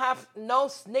then you have no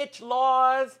snitch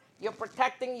laws. You're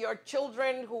protecting your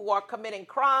children who are committing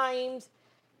crimes,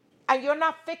 and you're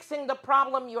not fixing the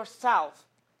problem yourself.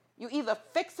 You either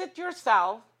fix it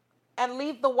yourself and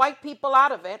leave the white people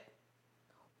out of it,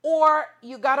 or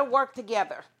you got to work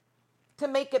together to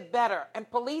make it better. And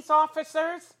police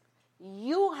officers,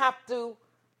 you have to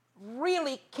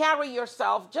really carry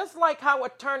yourself just like how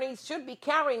attorneys should be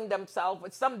carrying themselves,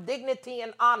 with some dignity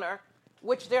and honor,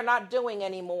 which they're not doing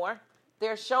anymore.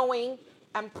 They're showing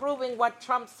and proving what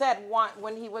Trump said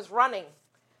when he was running,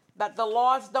 that the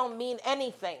laws don't mean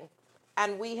anything.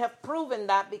 And we have proven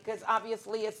that, because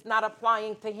obviously it's not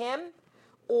applying to him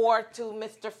or to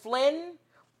Mr. Flynn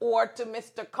or to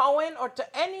Mr. Cohen or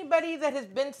to anybody that has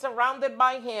been surrounded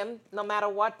by him, no matter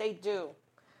what they do.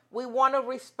 We want to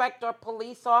respect our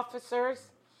police officers.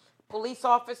 Police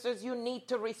officers, you need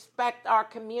to respect our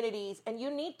communities, and you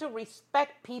need to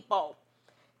respect people.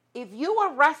 If you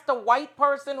arrest a white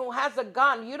person who has a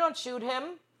gun, you don't shoot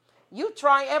him. You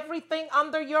try everything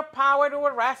under your power to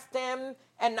arrest him,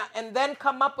 and then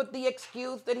come up with the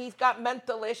excuse that he's got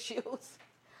mental issues.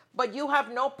 But you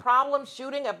have no problem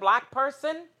shooting a black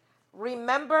person?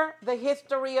 Remember the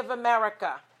history of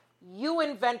America. You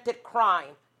invented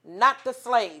crime, not the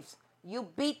slaves. You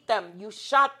beat them, you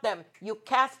shot them, you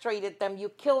castrated them, you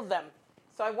killed them.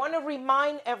 So I want to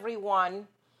remind everyone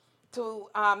to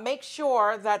make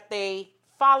sure that they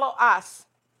follow us.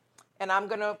 And I'm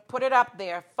going to put it up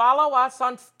there. Follow us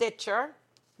on Stitcher,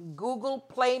 Google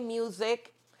Play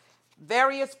Music,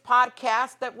 various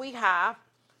podcasts that we have,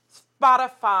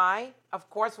 Spotify. Of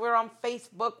course, we're on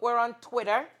Facebook, we're on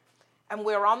Twitter, and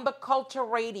we're on the Culture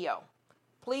Radio.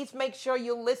 Please make sure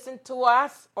you listen to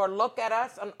us or look at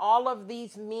us on all of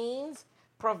these means.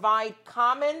 Provide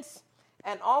comments,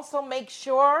 and also make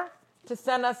sure to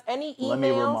send us any emails. Let me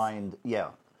remind,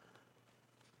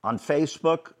 on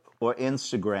Facebook or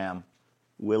Instagram,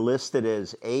 we're listed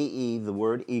as AE, the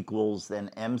word equals, then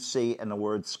MC and the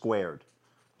word squared.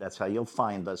 That's how you'll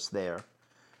find us there.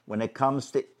 When it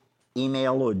comes to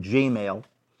email or Gmail,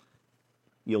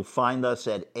 you'll find us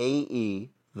at AE,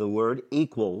 the word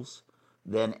equals,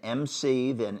 then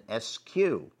MC, then SQ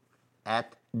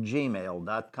at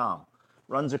gmail.com.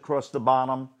 Runs across the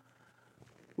bottom.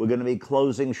 We're going to be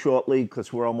closing shortly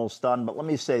because we're almost done. But let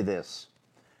me say this.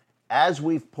 As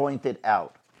we've pointed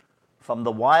out, from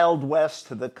the Wild West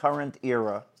to the current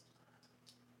era,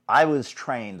 I was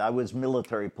trained. I was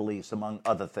military police, among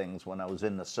other things, when I was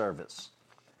in the service.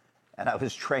 And I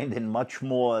was trained in much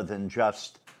more than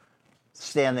just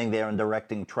standing there and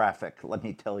directing traffic, let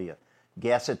me tell you.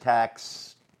 Gas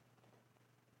attacks,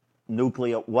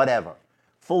 nuclear, whatever.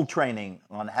 Full training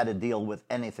on how to deal with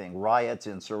anything, riots,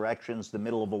 insurrections, the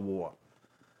middle of a war.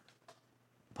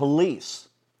 Police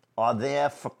are there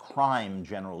for crime,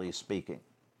 generally speaking.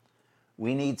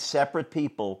 We need separate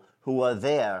people who are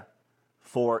there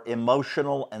for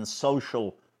emotional and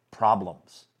social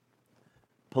problems.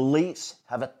 Police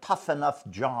have a tough enough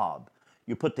job.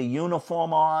 You put the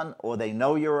uniform on, or they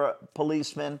know you're a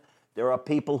policeman, there are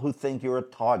people who think you're a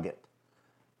target.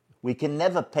 We can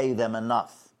never pay them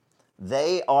enough.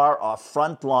 They are our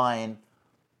frontline,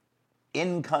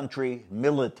 in-country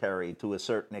military to a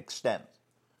certain extent.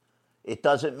 It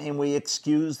doesn't mean we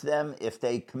excuse them if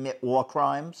they commit war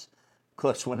crimes,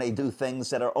 because when they do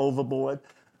things that are overboard,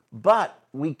 but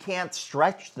we can't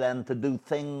stretch them to do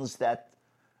things that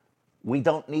we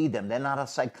don't need them. They're not a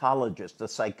psychologist, a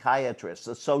psychiatrist,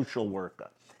 a social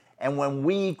worker. And when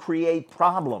we create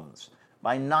problems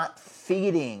by not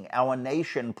feeding our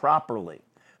nation properly,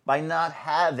 by not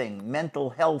having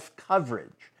mental health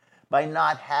coverage, by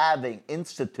not having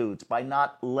institutes, by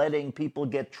not letting people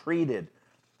get treated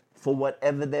for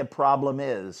whatever their problem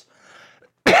is,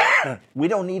 we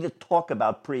don't need to talk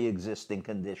about pre-existing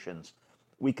conditions.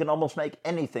 We can almost make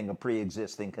anything a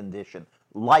pre-existing condition.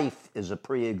 Life is a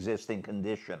pre-existing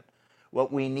condition.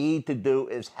 What we need to do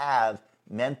is have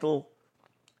mental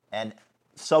and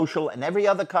social and every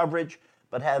other coverage,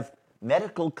 but have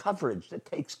medical coverage that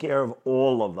takes care of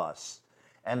all of us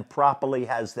and properly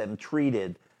has them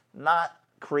treated, not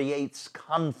creates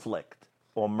conflict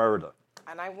or murder.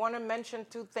 And I want to mention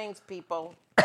two things, people.